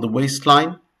tendency for the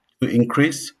waistline to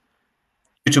increase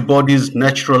due to body's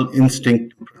natural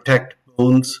instinct to protect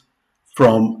bones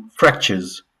from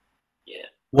fractures. Yeah.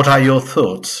 What are your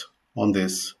thoughts on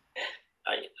this?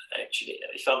 Actually,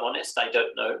 if I'm honest, I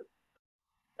don't know.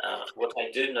 What I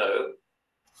do know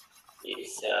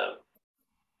is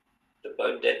the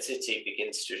bone density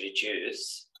begins to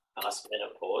reduce past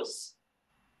menopause,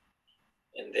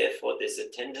 and therefore there's a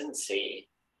tendency.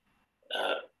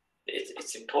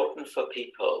 It's important for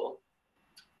people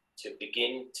to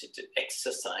begin to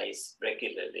exercise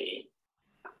regularly,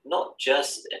 not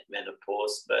just at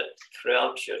menopause, but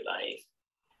throughout your life.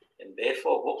 And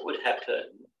therefore, what would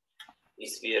happen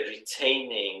is we are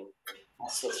retaining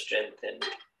muscle strength and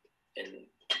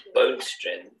bone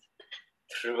strength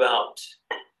throughout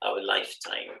our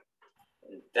lifetime.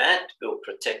 And that will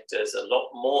protect us a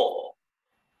lot more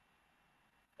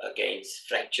against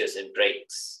fractures and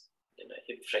breaks.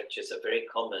 Hip fractures are very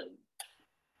common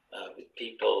with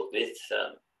people with,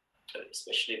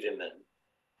 especially women,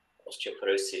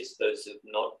 osteoporosis, those who've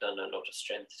not done a lot of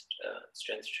strength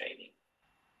training.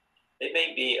 There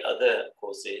may be other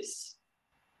causes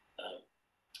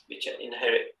which are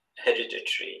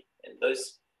hereditary, and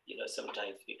those,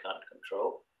 sometimes we can't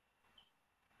control.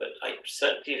 But I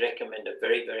certainly recommend a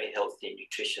very, very healthy,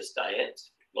 nutritious diet.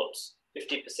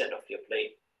 50% of your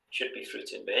plate should be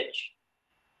fruit and veg,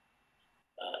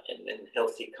 and then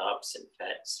healthy carbs and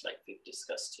fats, like we've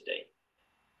discussed today.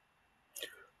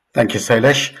 Thank you,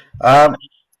 Sailesh. I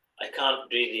can't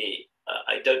really,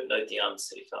 I don't know the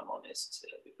answer, if I'm honest,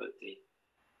 because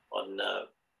on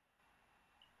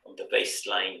the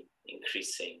baseline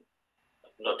increasing,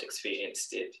 I've not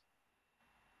experienced it.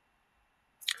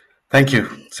 Thank you,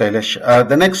 Sailesh.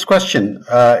 The next question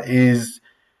is,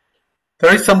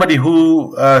 there is somebody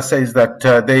who says that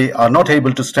they are not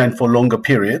able to stand for longer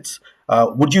periods.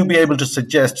 Would you be able to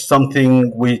suggest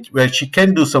something where she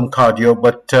can do some cardio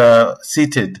but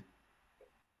seated?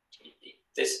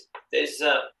 There's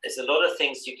a lot of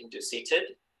things you can do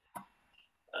seated.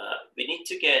 We need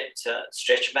to get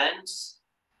stretch bands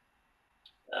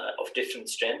of different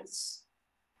strengths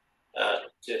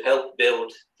to help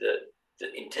build the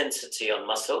intensity on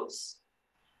muscles.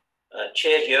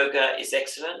 Chair yoga is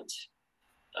excellent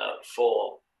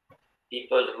for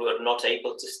people who are not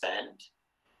able to stand.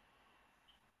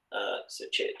 So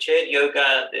chair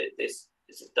yoga, there's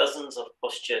dozens of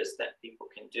postures that people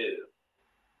can do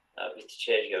with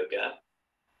chair yoga.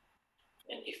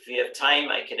 And if we have time,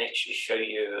 I can actually show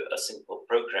you a simple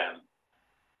program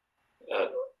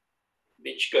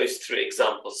which goes through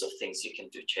examples of things you can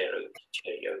do chair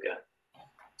yoga.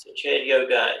 So chair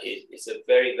yoga is a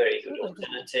very, very good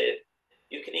alternative.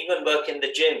 You can even work in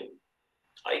the gym.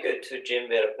 I go to a gym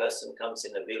where a person comes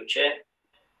in a wheelchair,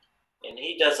 and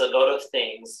he does a lot of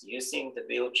things using the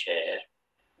wheelchair,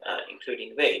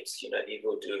 including weights. He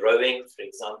will do rowing, for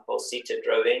example, seated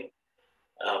rowing.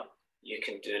 You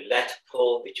can do lat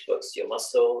pull, which works your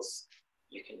muscles.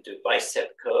 You can do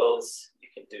bicep curls. You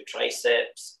can do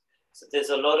triceps. So there's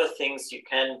a lot of things you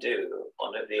can do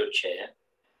on a wheelchair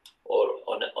or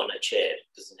on a chair.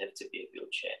 It doesn't have to be a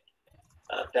wheelchair.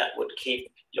 That would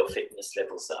keep your fitness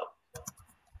levels up.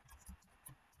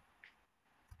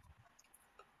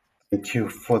 Thank you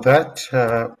for that.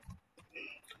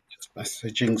 Just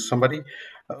messaging somebody.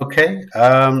 Okay.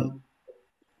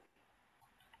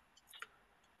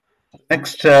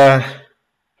 Next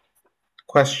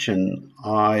question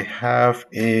I have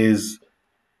is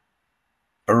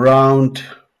around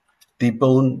the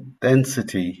bone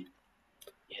density.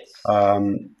 Yes.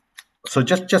 So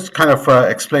just kind of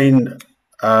explain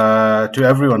to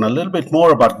everyone a little bit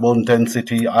more about bone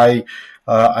density. I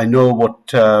know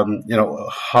what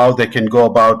how they can go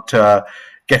about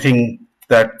getting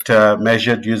that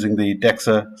measured using the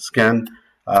DEXA scan.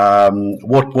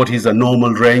 What is a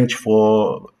normal range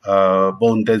for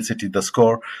bone density, the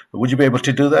score? Would you be able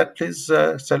to do that, please,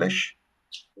 Sailesh?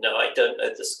 No, I don't know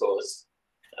the scores.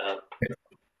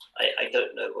 I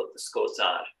don't know what the scores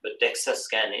are, but DEXA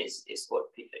scan is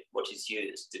what is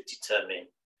used to determine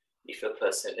if a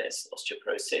person has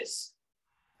osteoporosis.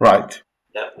 Right.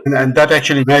 And that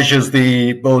actually measures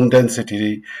the bone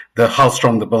density, the how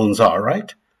strong the bones are,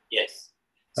 right? Yes.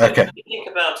 So Okay. if you think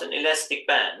about an elastic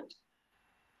band,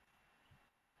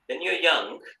 when you're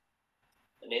young,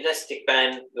 an elastic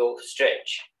band will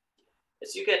stretch.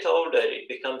 As you get older, it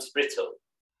becomes brittle.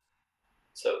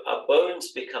 So our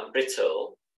bones become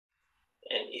brittle,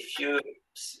 and if you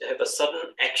have a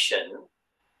sudden action,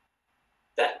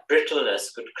 that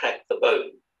brittleness could crack the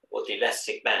bone or the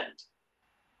elastic band.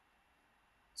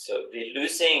 So we're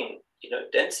losing,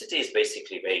 density is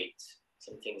basically weight.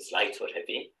 Something is light or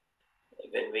heavy.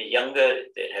 When we're younger,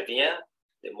 they're heavier,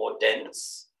 they're more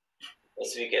dense.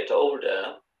 As we get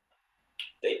older,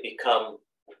 they become,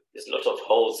 there's a lot of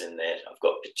holes in there. I've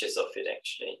got pictures of it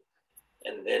actually.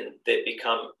 And then they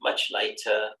become much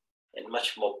lighter and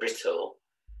much more brittle,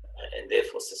 and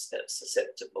therefore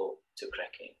susceptible to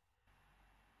cracking.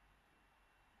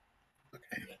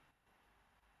 Okay.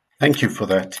 Thank you for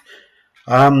that.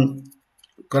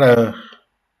 Got a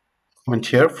comment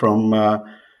here from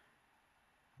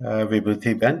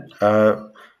Vibhuti Ben.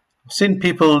 I've seen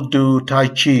people do Tai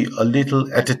Chi a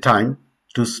little at a time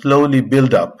to slowly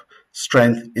build up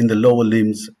strength in the lower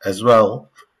limbs as well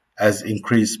as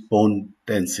increase bone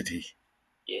density.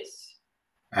 Yes.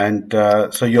 And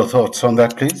so your thoughts on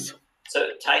that, please? So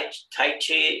Tai Chi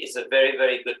is a very,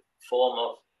 very good form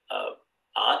of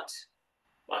art,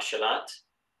 martial art.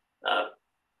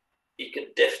 It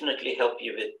can definitely help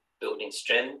you with building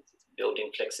strength, building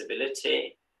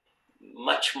flexibility,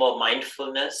 much more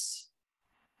mindfulness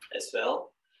as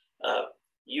well.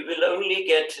 You will only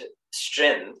get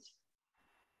strength,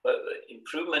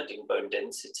 improvement in bone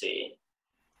density,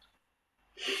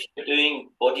 if you're doing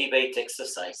body weight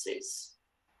exercises.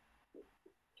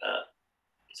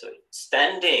 So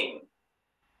standing,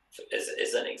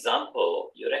 as an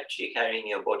example, you're actually carrying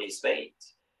your body's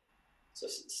weight. So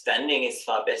standing is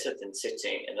far better than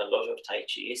sitting, and a lot of Tai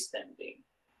Chi is standing.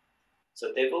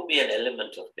 So there will be an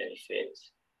element of benefit.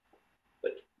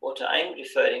 But what I'm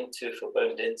referring to for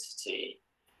bone density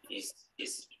is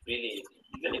really,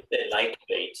 even if they're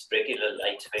lightweight, regular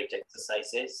lightweight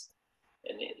exercises.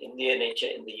 And in the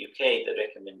NHS, in the UK, the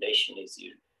recommendation is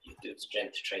you do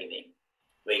strength training,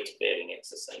 weight-bearing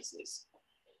exercises.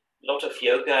 A lot of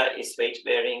yoga is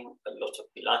weight-bearing, a lot of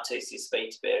Pilates is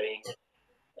weight-bearing.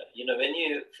 When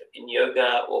you, in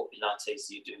yoga or Pilates,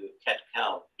 you do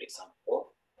cat-cow, for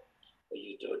example, or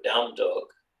you do a down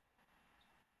dog,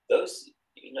 those,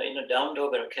 in a down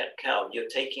dog or a cat-cow, you're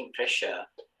taking pressure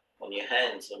on your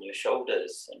hands, on your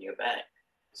shoulders, on your back.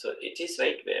 So it is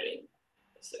weight-bearing.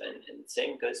 So, and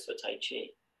same goes for Tai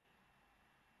Chi.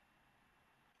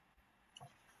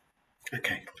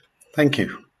 Okay, thank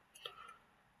you.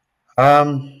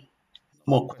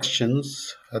 More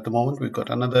questions at the moment. We've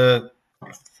got another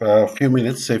few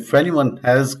minutes. If anyone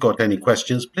has got any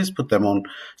questions, please put them on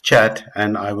chat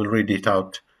and I will read it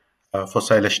out for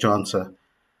Sailesh to answer.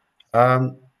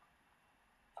 Other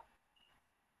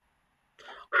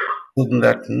than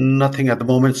that, nothing at the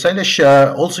moment. Sailesh,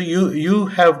 also you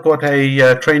have got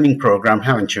a training program,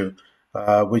 haven't you?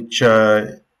 Which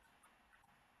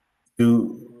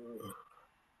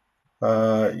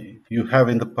you have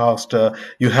in the past,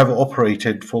 you have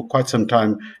operated for quite some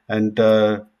time and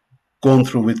gone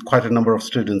through with quite a number of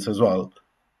students as well.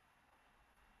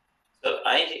 So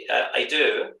I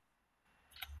do.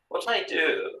 What I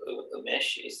do,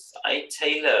 Umesh, is I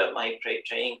tailor my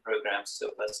training programs to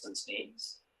a person's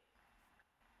needs.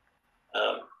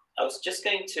 I was just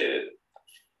going to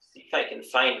see if I can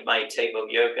find my chaired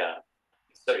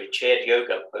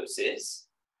yoga poses.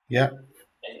 Yeah.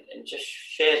 And just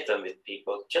share them with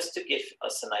people, just to give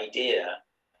us an idea.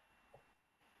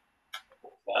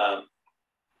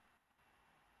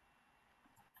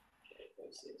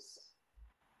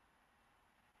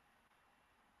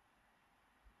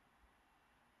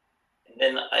 And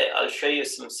then I'll show you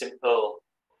some simple,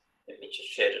 let me just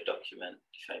share a document,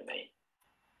 if I may.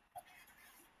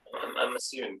 I'm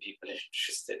assuming people are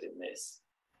interested in this.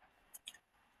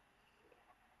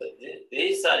 So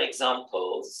these are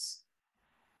examples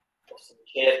of some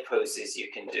chair poses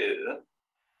you can do.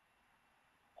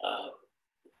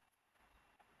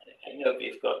 I know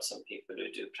we've got some people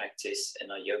who do practice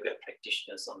and are yoga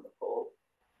practitioners on the call.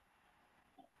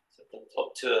 So the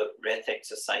top two are breath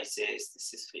exercises.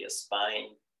 This is for your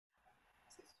spine.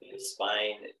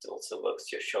 It also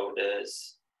works your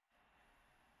shoulders,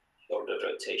 shoulder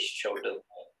rotation, shoulder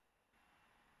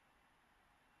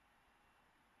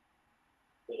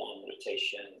full arm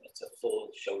rotation. It's a full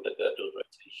shoulder girdle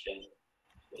rotation.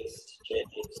 Waist,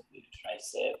 hips,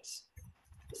 triceps.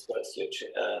 This works your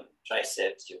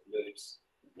triceps, your glutes.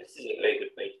 This is a very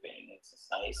good weight bearing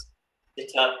exercise.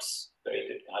 Sit-ups, very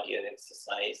good cardio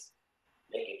exercise.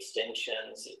 Leg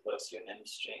extensions, it works your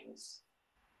hamstrings,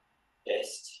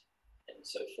 chest, and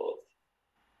so forth.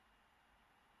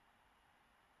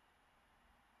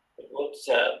 But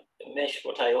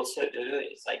what I also do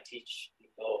is I teach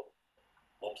people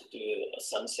how to do a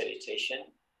sun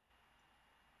salutation.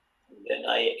 And then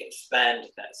I expand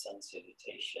that sun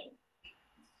salutation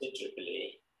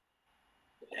considerably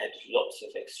to add lots of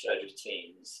extra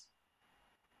routines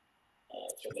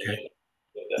from a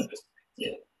yoga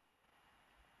perspective.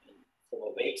 And from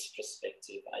a weights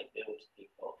perspective, I build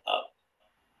people up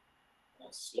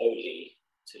slowly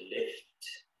to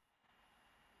lift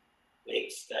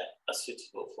weights that are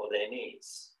suitable for their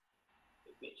needs.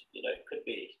 It could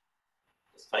be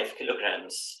 5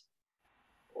 kilograms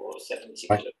or 70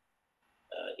 kilograms.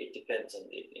 It depends on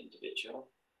the individual.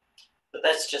 But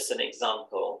that's just an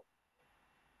example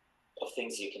of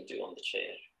things you can do on the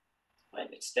chair.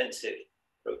 An extensive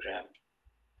program.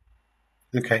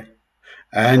 Okay.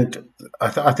 And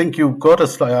I think you got a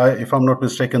slide, if I'm not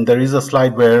mistaken, there is a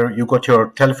slide where you got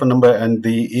your telephone number and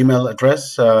the email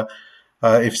address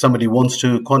if somebody wants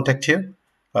to contact you.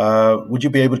 Would you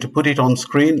be able to put it on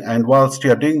screen? And whilst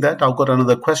you're doing that, I've got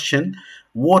another question.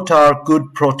 What are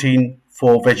good protein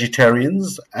for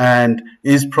vegetarians, and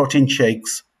is protein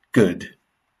shakes good?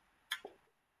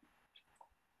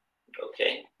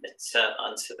 Okay, let's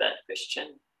answer that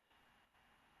question.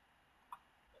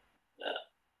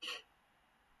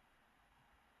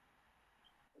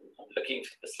 I'm looking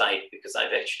for the slide because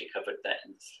I've actually covered that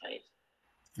in the slide.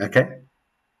 Okay.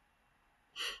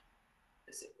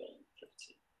 Is it going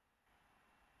protein?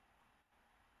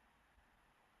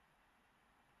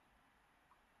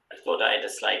 I thought I had a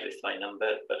slide with my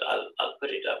number, but I'll put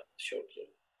it up shortly.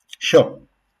 Sure.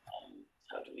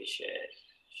 How do we share?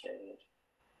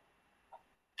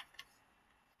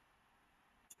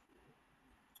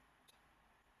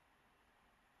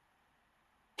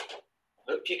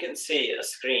 I hope you can see a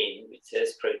screen which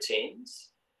says proteins.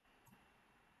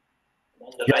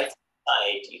 On the right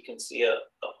side, you can see a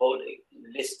whole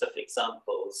list of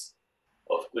examples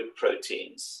of good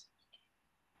proteins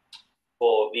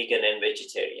for vegan and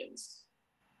vegetarians.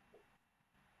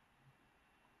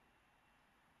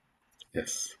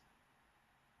 Yes.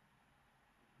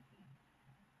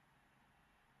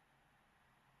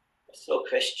 So a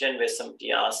question where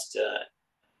somebody asked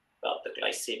about the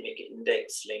glycemic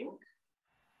index link.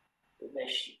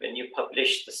 When you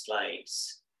publish the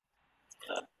slides,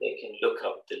 they can look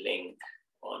up the link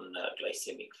on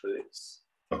glycemic foods.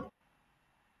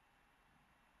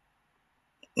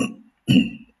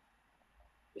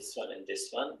 This one and this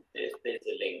one, there's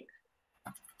a link.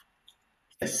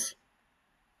 Yes.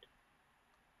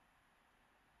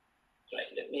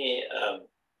 Right, let me...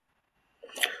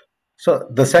 So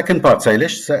the second part,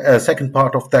 Sailesh, second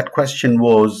part of that question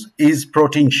was, is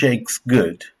protein shakes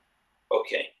good?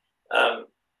 Okay.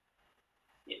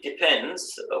 It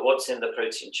depends what's in the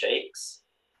protein shakes.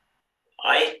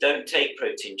 I don't take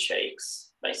protein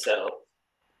shakes myself.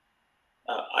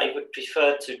 I would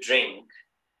prefer to drink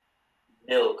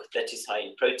milk that is high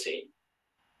in protein.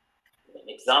 An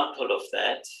example of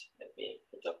that, let me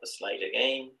put up a slide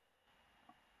again.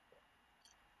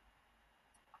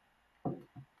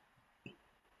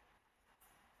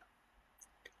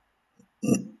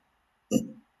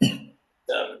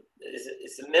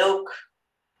 Is the milk,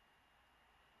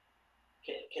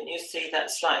 can you see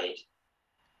that slide?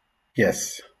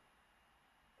 Yes.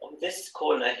 On this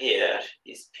corner here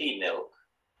is pea milk,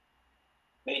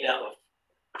 made out of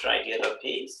dried yellow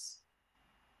peas.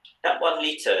 That 1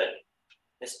 liter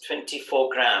has 24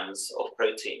 grams of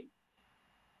protein.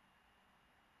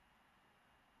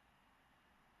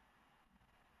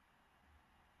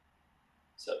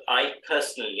 So I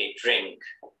personally drink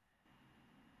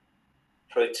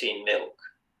protein milk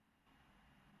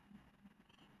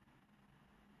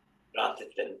rather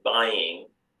than buying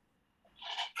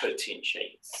protein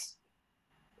shakes.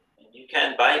 And you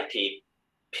can buy pea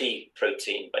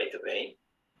protein, by the way,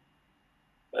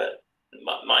 but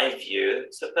my view,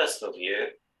 it's a personal view,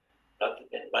 rather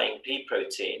than buying pea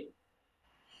protein,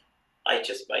 I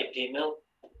just buy pea milk.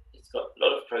 It's got a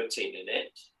lot of protein in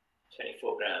it,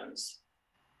 24 grams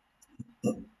for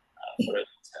a liter.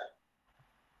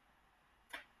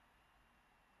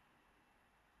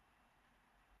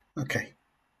 Okay.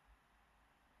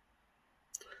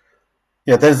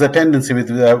 Yeah, there's a tendency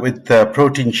with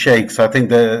protein shakes. I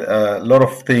think a lot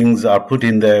of things are put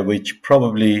in there which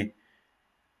probably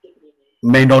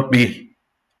may not be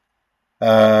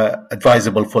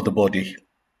advisable for the body.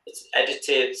 It's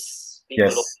additives. People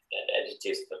Yes. always add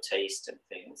additives for taste and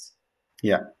things.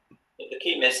 Yeah. But the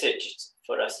key message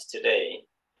for us today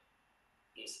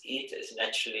is eat as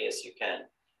naturally as you can.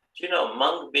 Do you know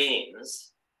mung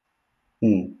beans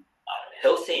are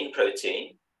healthy in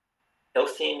protein,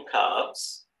 healthy in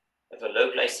carbs, have a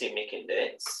low glycemic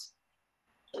index.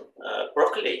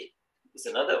 Broccoli is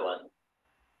another one.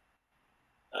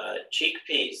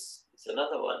 Chickpeas is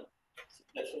another one.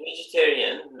 And for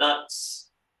vegetarian, nuts,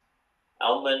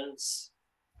 almonds,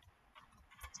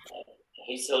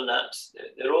 hazelnuts,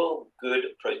 they're all good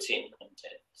protein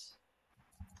content.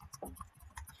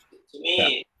 To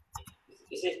me,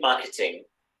 this is marketing.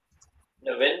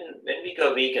 You know, when we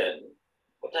go vegan,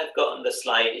 what I've got on the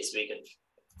slide is vegan,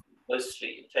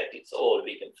 mostly, in fact, it's all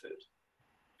vegan food.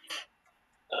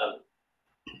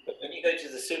 But when you go to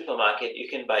the supermarket, you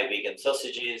can buy vegan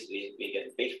sausages,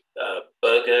 vegan beef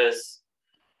burgers,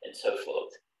 and so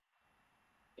forth.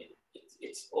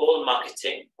 It's all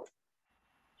marketing.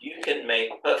 You can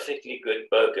make perfectly good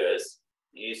burgers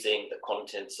using the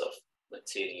contents of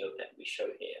material that we show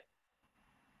here.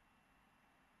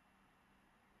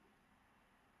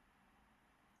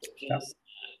 So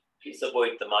please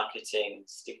avoid the marketing,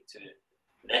 stick to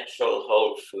natural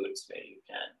whole foods where you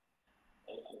can.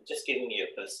 I'm just giving you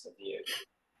a personal view.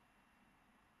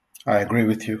 I agree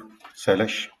with you,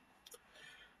 Sailesh.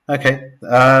 Okay.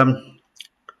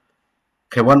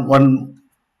 Okay.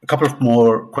 A couple of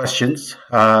more questions.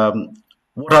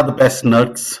 What are the best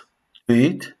nuts to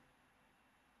eat?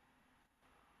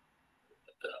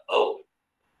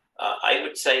 I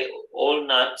would say all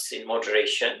nuts in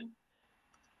moderation.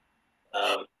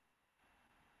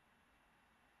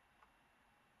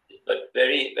 But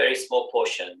very, very small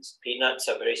portions. Peanuts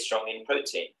are very strong in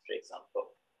protein, for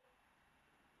example.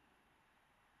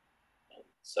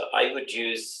 So I would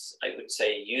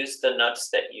say use the nuts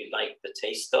that you like the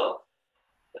taste of,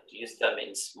 but use them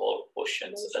in small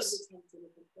portions,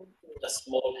 a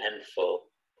small handful.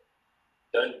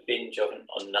 Don't binge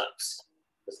on nuts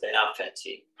because they are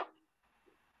fatty.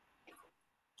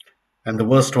 And the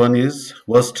worst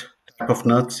type of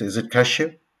nuts, is it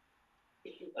cashew?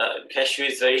 Cashew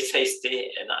is very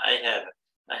tasty, and I have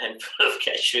a handful of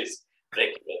cashews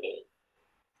regularly.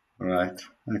 Right.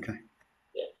 Okay.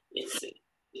 Yeah,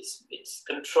 it's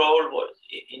control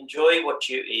enjoy what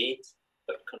you eat,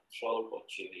 but control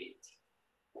what you eat.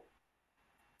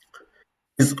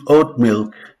 Is oat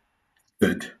milk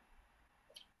good?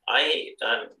 I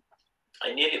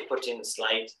nearly put in the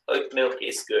slide. Oat milk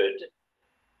is good,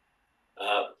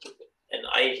 and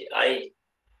I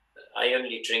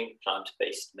only drink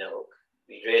plant-based milk.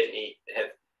 We rarely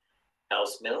have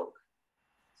cow's milk.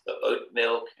 So oat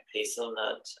milk,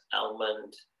 hazelnut,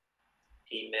 almond,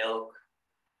 pea milk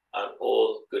are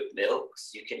all good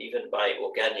milks. You can even buy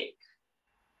organic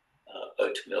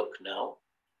oat milk now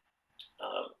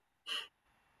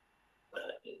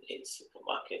in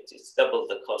supermarkets. It's double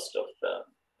the cost of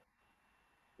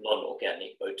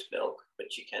non-organic oat milk,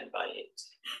 but you can buy it.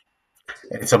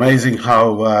 It's amazing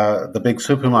how the big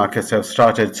supermarkets have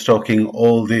started stocking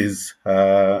all these.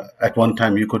 At one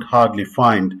time, you could hardly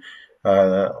find,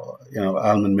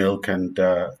 almond milk and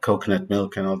coconut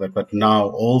milk and all that. But now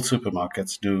all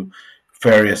supermarkets do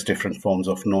various different forms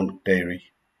of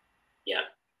non-dairy. Yeah.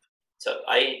 So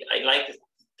I like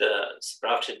the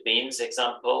sprouted beans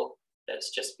example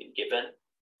that's just been given.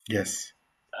 Yes.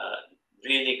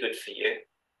 Really good for you.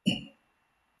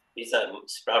 These are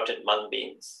sprouted mung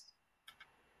beans.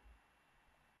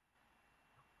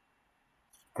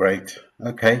 Great.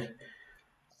 Okay.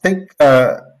 I think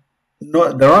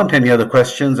no, there aren't any other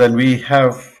questions, and we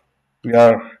are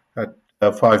at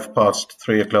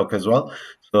 3:05 as well,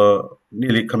 so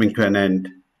nearly coming to an end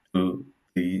to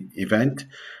the event.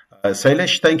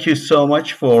 Sailesh, thank you so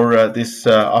much for this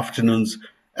afternoon's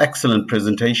excellent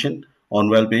presentation on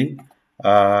well-being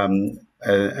and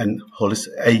a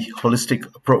holistic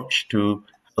approach to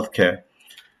healthcare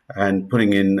and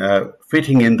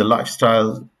fitting in the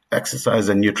lifestyle, exercise,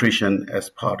 and nutrition as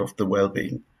part of the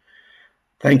well-being.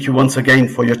 Thank you once again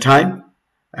for your time,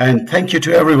 and thank you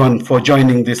to everyone for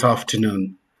joining this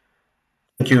afternoon.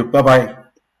 Thank you. Bye-bye.